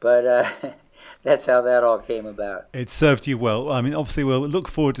 But that's how that all came about. It served you well. I mean, obviously, we'll look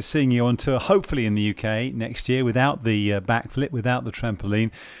forward to seeing you on tour, hopefully in the UK next year, without the backflip, without the trampoline.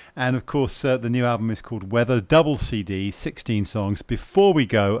 And, of course, the new album is called Weather, double CD, 16 songs. Before we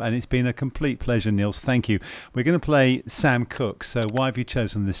go, and it's been a complete pleasure, Nils, thank you. We're going to play Sam Cooke. So why have you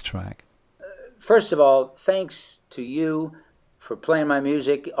chosen this track? First of all, thanks to you for playing my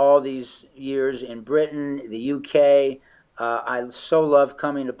music all these years in Britain, the UK. I so love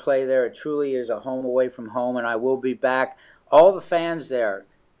coming to play there. It truly is a home away from home, and I will be back. All the fans there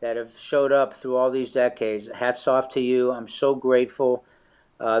that have showed up through all these decades, hats off to you. I'm so grateful.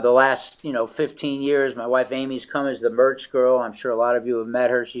 The last 15 years, my wife Amy's come as the merch girl. I'm sure a lot of you have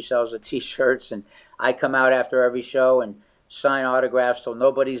met her. She sells the T-shirts, and I come out after every show and sign autographs till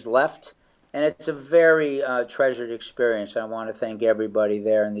nobody's left. And it's a very treasured experience. I want to thank everybody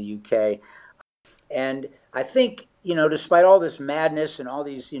there in the UK. And I think, despite all this madness and all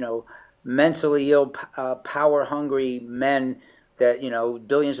these, mentally ill, power-hungry men that,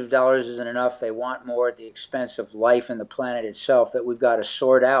 billions of dollars isn't enough, they want more at the expense of life and the planet itself that we've got to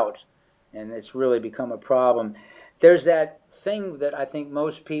sort out, and it's really become a problem. There's that thing that I think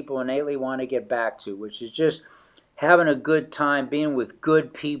most people innately want to get back to, which is just having a good time, being with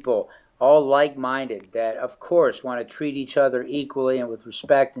good people, all like-minded, that, of course, want to treat each other equally and with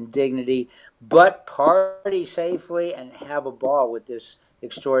respect and dignity, but party safely and have a ball with this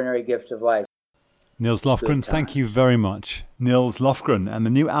extraordinary gift of life. Nils Lofgren, thank you very much. Nils Lofgren and the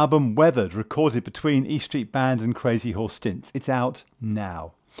new album Weathered, recorded between E Street Band and Crazy Horse Stints. It's out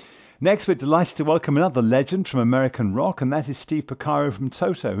now. Next, we're delighted to welcome another legend from American rock, and that is Steve Porcaro from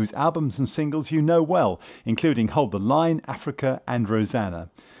Toto, whose albums and singles you know well, including Hold the Line, Africa and Rosanna.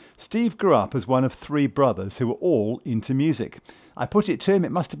 Steve grew up as one of three brothers who were all into music. I put it to him,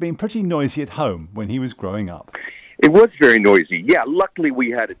 it must have been pretty noisy at home when he was growing up. It was very noisy. Yeah, luckily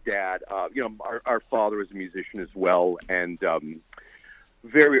we had a dad. Our father was a musician as well, and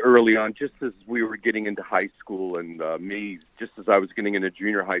very early on, just as we were getting into high school, and me, just as I was getting into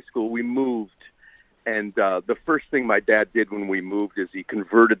junior high school, we moved. And the first thing my dad did when we moved is he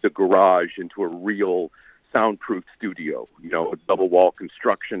converted the garage into a real soundproof studio, a double wall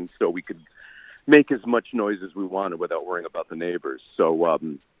construction, so we could make as much noise as we wanted without worrying about the neighbors. So,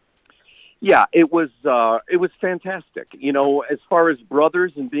 yeah, it was fantastic. As far as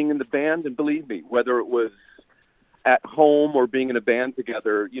brothers and being in the band, and believe me, whether it was at home or being in a band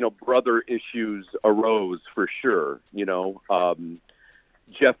together, brother issues arose for sure.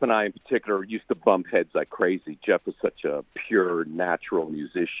 Jeff and I in particular used to bump heads like crazy. Jeff was such a pure, natural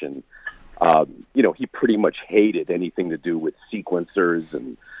musician. He pretty much hated anything to do with sequencers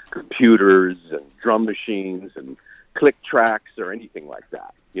and computers and drum machines and click tracks or anything like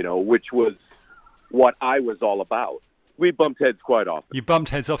that, which was what I was all about. We bumped heads quite often. You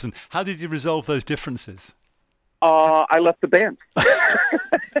bumped heads often. How did you resolve those differences? I left the band.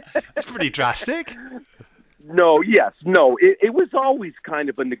 It's pretty drastic. No, it was always kind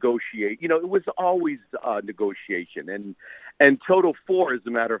of a negotiate. It was always a negotiation, and Total 4, as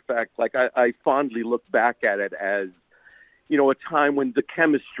a matter of fact, like I fondly look back at it as, a time when the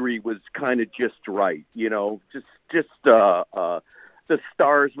chemistry was kind of just right. The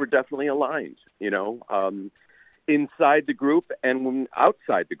stars were definitely aligned. Inside the group and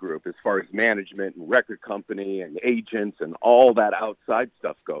outside the group, as far as management and record company and agents and all that outside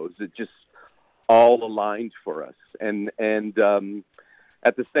stuff goes, it just all aligned for us, and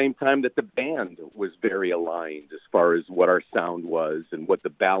at the same time that the band was very aligned as far as what our sound was and what the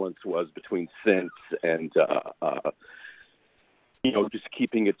balance was between synths and just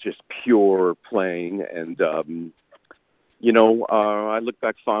keeping it just pure playing. And I look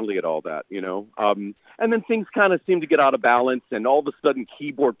back fondly at all that. And then things kind of seemed to get out of balance, and all of a sudden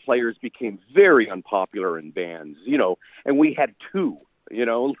keyboard players became very unpopular in bands. And we had two.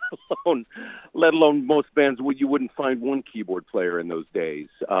 Let alone most bands where you wouldn't find one keyboard player in those days.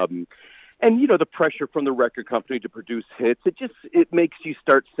 And the pressure from the record company to produce hits, it makes you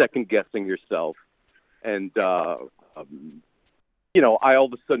start second guessing yourself. And, I all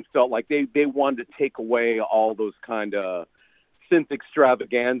of a sudden felt like they wanted to take away all those kind of synth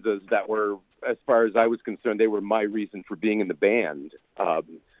extravaganzas that were, as far as I was concerned, they were my reason for being in the band.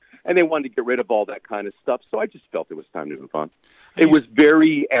 And they wanted to get rid of all that kind of stuff. So I just felt it was time to move on. It was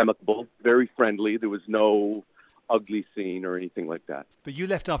very amicable, very friendly. There was no ugly scene or anything like that. But you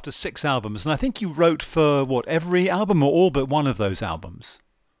left after 6 albums, and I think you wrote for, every album or all but one of those albums?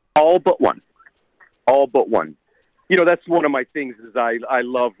 All but one. All but one. That's one of my things is I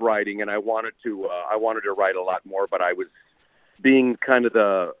love writing, and I wanted to write a lot more, but I was being kind of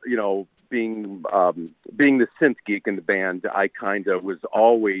the, being the synth geek in the band, I kind of was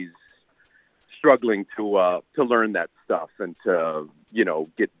always struggling to learn that stuff and to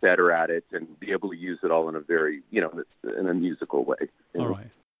get better at it and be able to use it all in a very in a musical way. All right.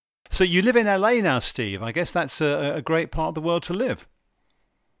 So you live in LA now, Steve. I guess that's a great part of the world to live.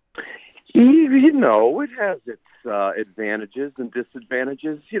 It has its advantages and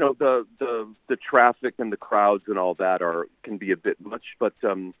disadvantages. The traffic and the crowds and all that can be a bit much, but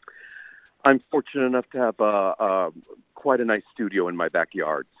I'm fortunate enough to have quite a nice studio in my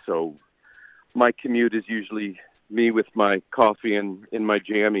backyard. So my commute is usually me with my coffee and in my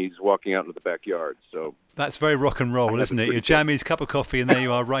jammies walking out into the backyard. So that's very rock and roll, isn't it? Your jammies, cup of coffee, and there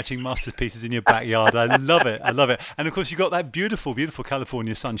you are writing masterpieces in your backyard. I love it. I love it. And of course, you've got that beautiful, beautiful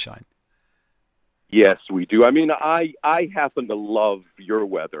California sunshine. Yes, we do. I mean, I happen to love your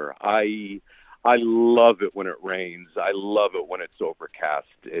weather. I love it when it rains. I love it when it's overcast.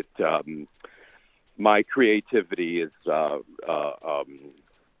 My creativity is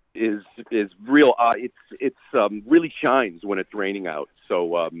real. It's really shines when it's raining out.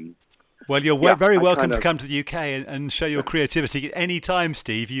 So, well, you're very welcome to come to the UK and show your creativity at any time,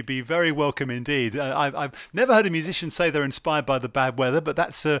 Steve. You'd be very welcome indeed. I've never heard a musician say they're inspired by the bad weather, but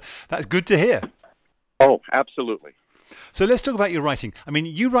that's good to hear. Oh, absolutely. So let's talk about your writing. I mean,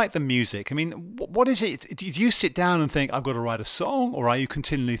 you write the music. I mean, what is it? Do you sit down and think, I've got to write a song, or are you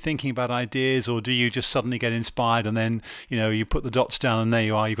continually thinking about ideas, or do you just suddenly get inspired and then, you put the dots down and there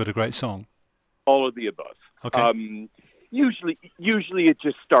you are, you've got a great song? All of the above. Okay. Usually it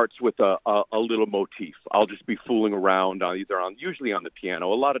just starts with a little motif. I'll just be fooling around usually on the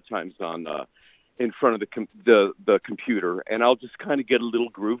piano, a lot of times in front of the computer, and I'll just kind of get a little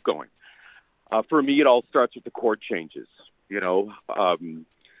groove going. For me, it all starts with the chord changes,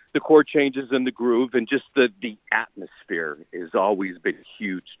 the chord changes and the groove, and just the atmosphere has always been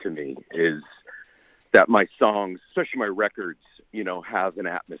huge to me, is that my songs, especially my records, have an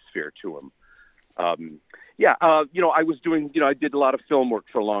atmosphere to them. I was doing, I did a lot of film work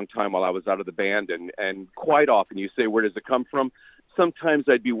for a long time while I was out of the band, and quite often you say, where does it come from? Sometimes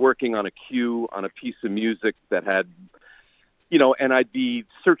I'd be working on a cue on a piece of music that had, and I'd be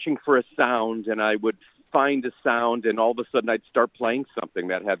searching for a sound, and I would find a sound, and all of a sudden I'd start playing something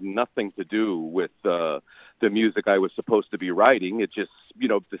that had nothing to do with the music I was supposed to be writing. It just,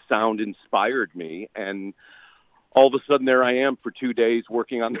 the sound inspired me, and all of a sudden there I am for 2 days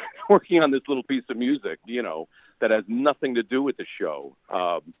working on this little piece of music, that has nothing to do with the show.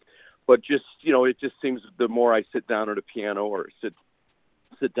 But just, it just seems the more I sit down at a piano or sit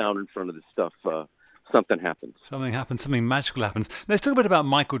down in front of this stuff, something happens. Something magical happens. Let's talk a bit about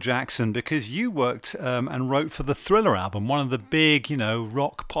Michael Jackson, because you worked and wrote for the Thriller album, one of the big,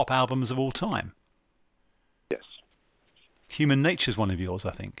 rock pop albums of all time. Yes. Human Nature's one of yours,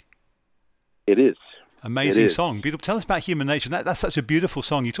 I think. It is. Amazing song. Beautiful. Tell us about Human Nature. That's such a beautiful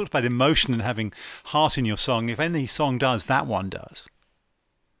song. You talked about emotion and having heart in your song. If any song does, that one does.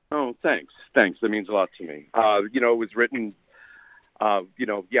 Oh, thanks. That means a lot to me. It was written,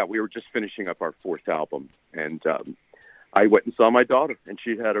 we were just finishing up our fourth album, and I went and saw my daughter, and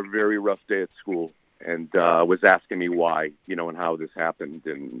she had a very rough day at school, and was asking me why, and how this happened,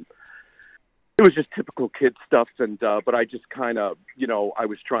 and it was just typical kid stuff, and but I just kind of, I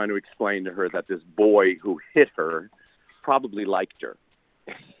was trying to explain to her that this boy who hit her probably liked her,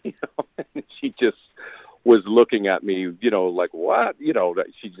 and she just was looking at me, like, what? That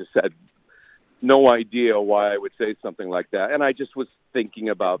she just had no idea why I would say something like that. And I just was thinking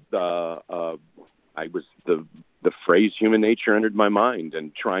about the phrase human nature entered my mind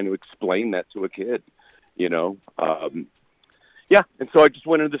and trying to explain that to a kid, And so I just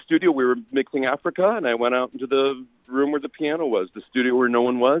went into the studio. We were mixing Africa, and I went out into the room where the piano was, the studio where no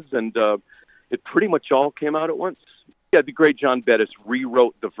one was, and it pretty much all came out at once. Yeah, the great John Bettis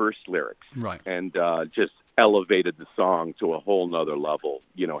rewrote the verse lyrics, right, and just elevated the song to a whole nother level,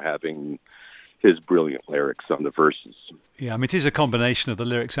 having his brilliant lyrics on the verses. Yeah, I mean, it is a combination of the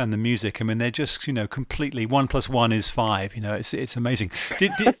lyrics and the music. I mean, they're just, completely 1 + 1 is 5. It's amazing.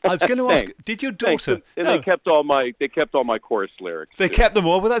 I was going to ask, did your daughter? And they kept all my chorus lyrics. They kept them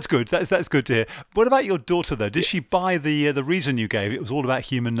all. Well, that's good. That's good to hear. What about your daughter though? Did she buy the reason you gave? It was all about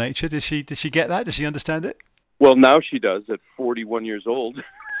human nature. Did she get that? Does she understand it? Well, now she does at 41 years old.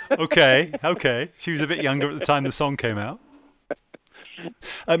 Okay. She was a bit younger at the time the song came out.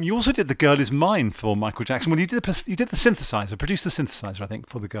 You also did The Girl Is Mine for Michael Jackson. Well, you did the synthesizer, produced the synthesizer, I think,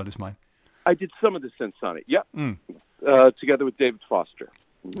 for The Girl Is Mine. I did some of the synths on it, yeah, together with David Foster.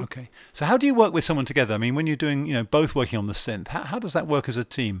 Mm-hmm. Okay. So how do you work with someone together? I mean, when you're doing, both working on the synth, how does that work as a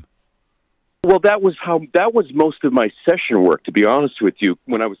team? Well, that was most of my session work, to be honest with you,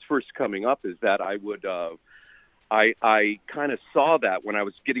 when I was first coming up, is that I would... I kind of saw that when I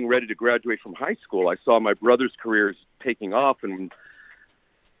was getting ready to graduate from high school. I saw my brother's careers taking off, and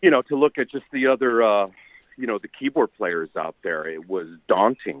to look at just the other, the keyboard players out there, it was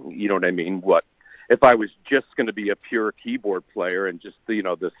daunting. You know what I mean? What if I was just going to be a pure keyboard player and just the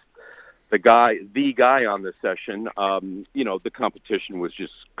guy on the session? The competition was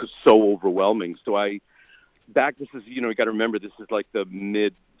just so overwhelming. So you got to remember, this is like the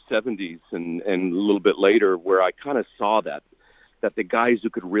mid 70s and a little bit later, where I kind of saw that the guys who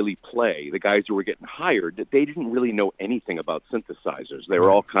could really play, the guys who were getting hired, that they didn't really know anything about synthesizers. They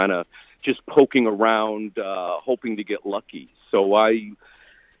were all kind of just poking around, hoping to get lucky. So I,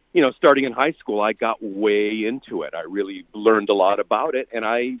 starting in high school, I got way into it. I really learned a lot about it.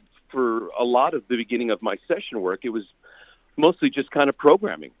 And for a lot of the beginning of my session work, it was mostly just kind of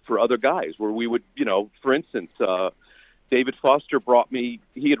programming for other guys, where we would, for instance, David Foster brought me,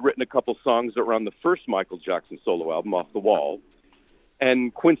 he had written a couple songs that were on the first Michael Jackson solo album, Off the Wall,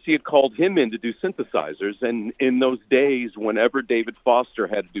 and Quincy had called him in to do synthesizers, and in those days, whenever David Foster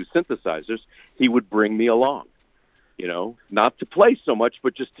had to do synthesizers, he would bring me along, not to play so much,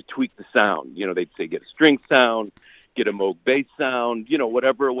 but just to tweak the sound. They'd say, get a string sound, get a Moog bass sound,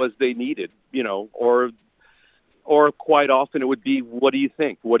 whatever it was they needed, or quite often it would be, what do you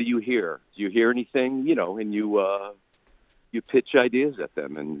think? What do you hear? Do you hear anything? And you pitch ideas at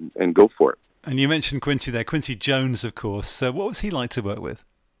them and go for it. And you mentioned Quincy there, Quincy Jones, of course. So what was he like to work with?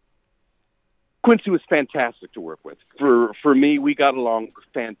 Quincy was fantastic to work with. For me, we got along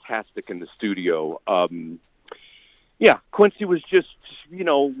fantastic in the studio. Quincy was just,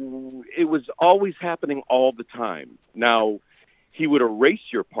 it was always happening all the time. Now, he would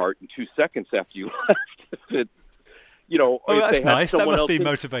erase your part in 2 seconds after you left. That's nice. That must be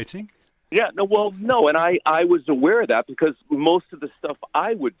motivating. Yeah, no, and I was aware of that, because most of the stuff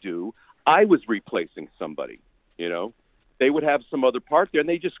I would do, I was replacing somebody, They would have some other part there, and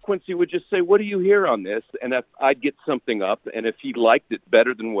Quincy would just say, what do you hear on this? And if I'd get something up, and if he liked it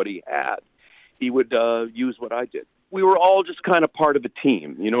better than what he had, he would use what I did. We were all just kind of part of a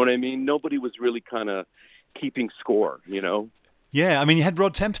team, you know what I mean? Nobody was really kind of keeping score, Yeah, I mean, you had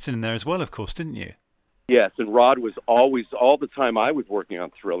Rod Temperton in there as well, of course, didn't you? Yes, and Rod was always, all the time I was working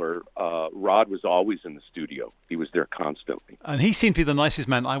on Thriller, Rod was always in the studio. He was there constantly. And he seemed to be the nicest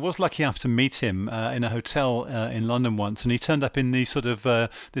man. I was lucky enough to meet him in a hotel in London once, and he turned up in this sort of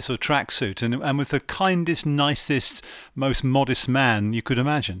tracksuit and was the kindest, nicest, most modest man you could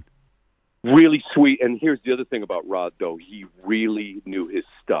imagine. Really sweet. And here's the other thing about Rod, though. He really knew his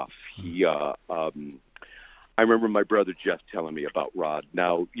stuff. I remember my brother Jeff telling me about Rod.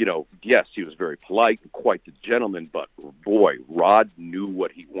 Now, yes, he was very polite and quite the gentleman, but boy, Rod knew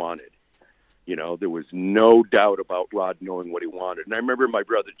what he wanted. There was no doubt about Rod knowing what he wanted. And I remember my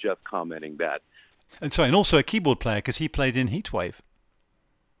brother Jeff commenting that And also a keyboard player, because he played in Heatwave.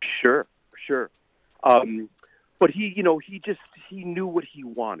 Sure. But he knew what he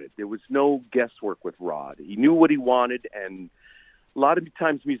wanted. There was no guesswork with Rod. He knew what he wanted, and a lot of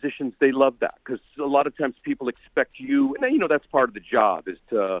times musicians, they love that, because a lot of times people expect you, and that's part of the job, is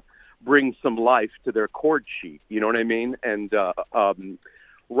to bring some life to their chord sheet. You know what I mean? And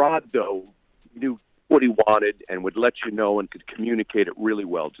Rod, though, knew what he wanted and would let you know and could communicate it really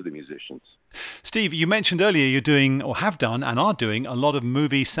well to the musicians. Steve, you mentioned earlier you're doing, or have done and are doing, a lot of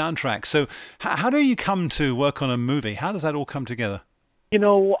movie soundtracks. So how do you come to work on a movie? How does that all come together?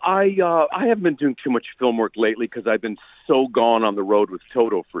 I haven't been doing too much film work lately because I've been so gone on the road with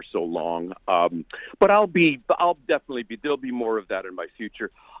Toto for so long. But I'll definitely be. There'll be more of that in my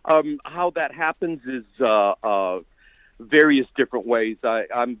future. How that happens is various different ways.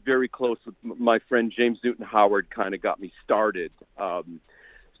 I'm very close with my friend James Newton Howard. Kind of got me started.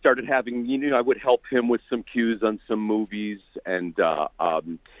 Started having, I would help him with some cues on some movies, and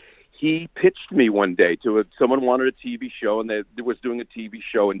he pitched me one day to someone wanted a TV show, and they was doing a TV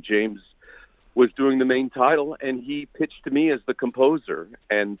show, and James was doing the main title, and he pitched to me as the composer.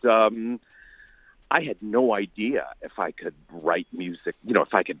 And I had no idea if I could write music,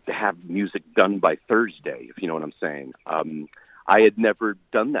 if I could have music done by Thursday, if you know what I'm saying. I had never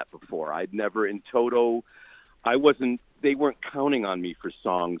done that before. I'd never, in Toto, they weren't counting on me for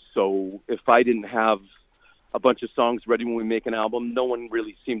songs, so if I didn't have a bunch of songs ready when we make an album, no one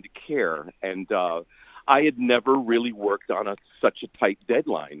really seemed to care. And I had never really worked on such a tight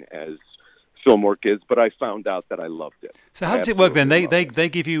deadline as film work is, but I found out that I loved it. So how does it work then? They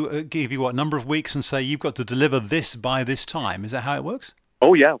give you what, number of weeks and say you've got to deliver this by this time. Is that how it works?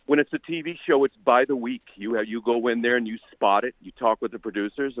 Oh yeah, when it's a TV show, it's by the week. You go in there and you spot it. You talk with the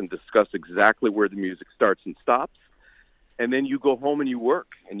producers and discuss exactly where the music starts and stops. And then you go home and you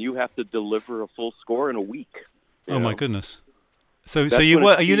work, and you have to deliver a full score in a week. Oh my goodness! So are you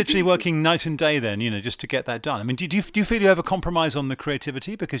literally working night and day then? Just to get that done. I mean, do you feel you ever compromise on the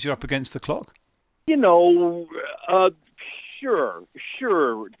creativity because you're up against the clock?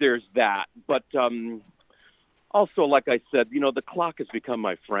 Sure. There's that, but also, like I said, the clock has become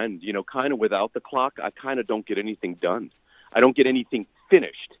my friend. Kind of without the clock, I kind of don't get anything done. I don't get anything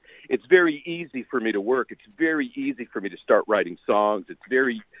finished. It's very easy for me to work. It's very easy for me to start writing songs. It's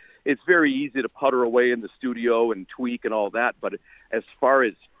very easy to putter away in the studio and tweak and all that. But as far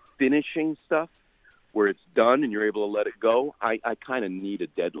as finishing stuff, where it's done and you're able to let it go, I kind of need a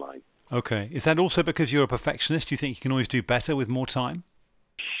deadline. Okay. Is that also because you're a perfectionist? Do you think you can always do better with more time?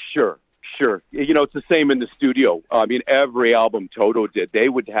 Sure. It's the same in the studio. I mean, every album Toto did, they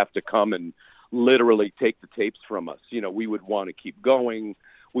would have to come and literally take the tapes from us. We would want to keep going.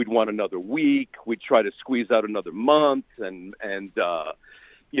 We'd want another week. We'd try to squeeze out another month, and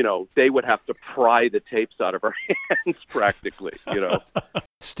they would have to pry the tapes out of our hands practically,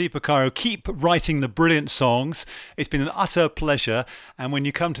 Steve Porcaro, keep writing the brilliant songs. It's been an utter pleasure. And when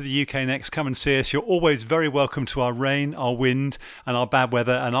you come to the UK next, come and see us. You're always very welcome to our rain, our wind, and our bad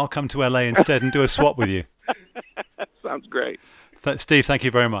weather. And I'll come to LA instead and do a swap with you. Sounds great. Steve, thank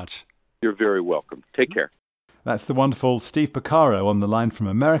you very much. You're very welcome. Take care. That's the wonderful Steve Porcaro on the line from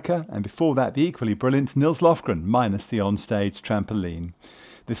America, and before that the equally brilliant Nils Lofgren, minus the onstage trampoline.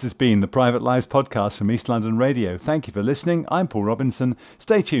 This has been the Private Lives podcast from East London Radio. Thank you for listening. I'm Paul Robinson.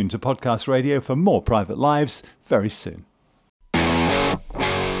 Stay tuned to Podcast Radio for more Private Lives very soon.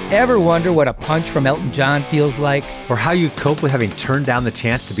 Ever wonder what a punch from Elton John feels like? Or how you'd cope with having turned down the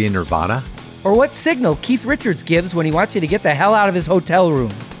chance to be in Nirvana? Or what signal Keith Richards gives when he wants you to get the hell out of his hotel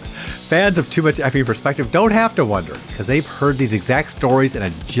room? Fans of Too Much Effing Perspective don't have to wonder, because they've heard these exact stories and a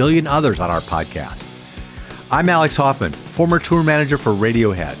jillion others on our podcast. I'm Alex Hoffman, former tour manager for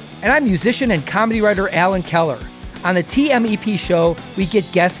Radiohead. And I'm musician and comedy writer Alan Keller. On the TMEP show, we get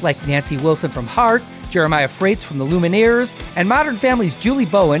guests like Nancy Wilson from Heart, Jeremiah Freites from the Lumineers, and Modern Family's Julie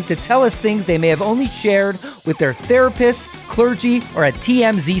Bowen to tell us things they may have only shared with their therapist, clergy, or a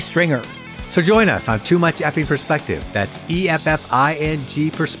TMZ stringer. So join us on Too Much Effing Perspective. That's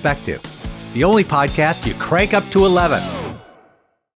EFFING Perspective. The only podcast you crank up to 11.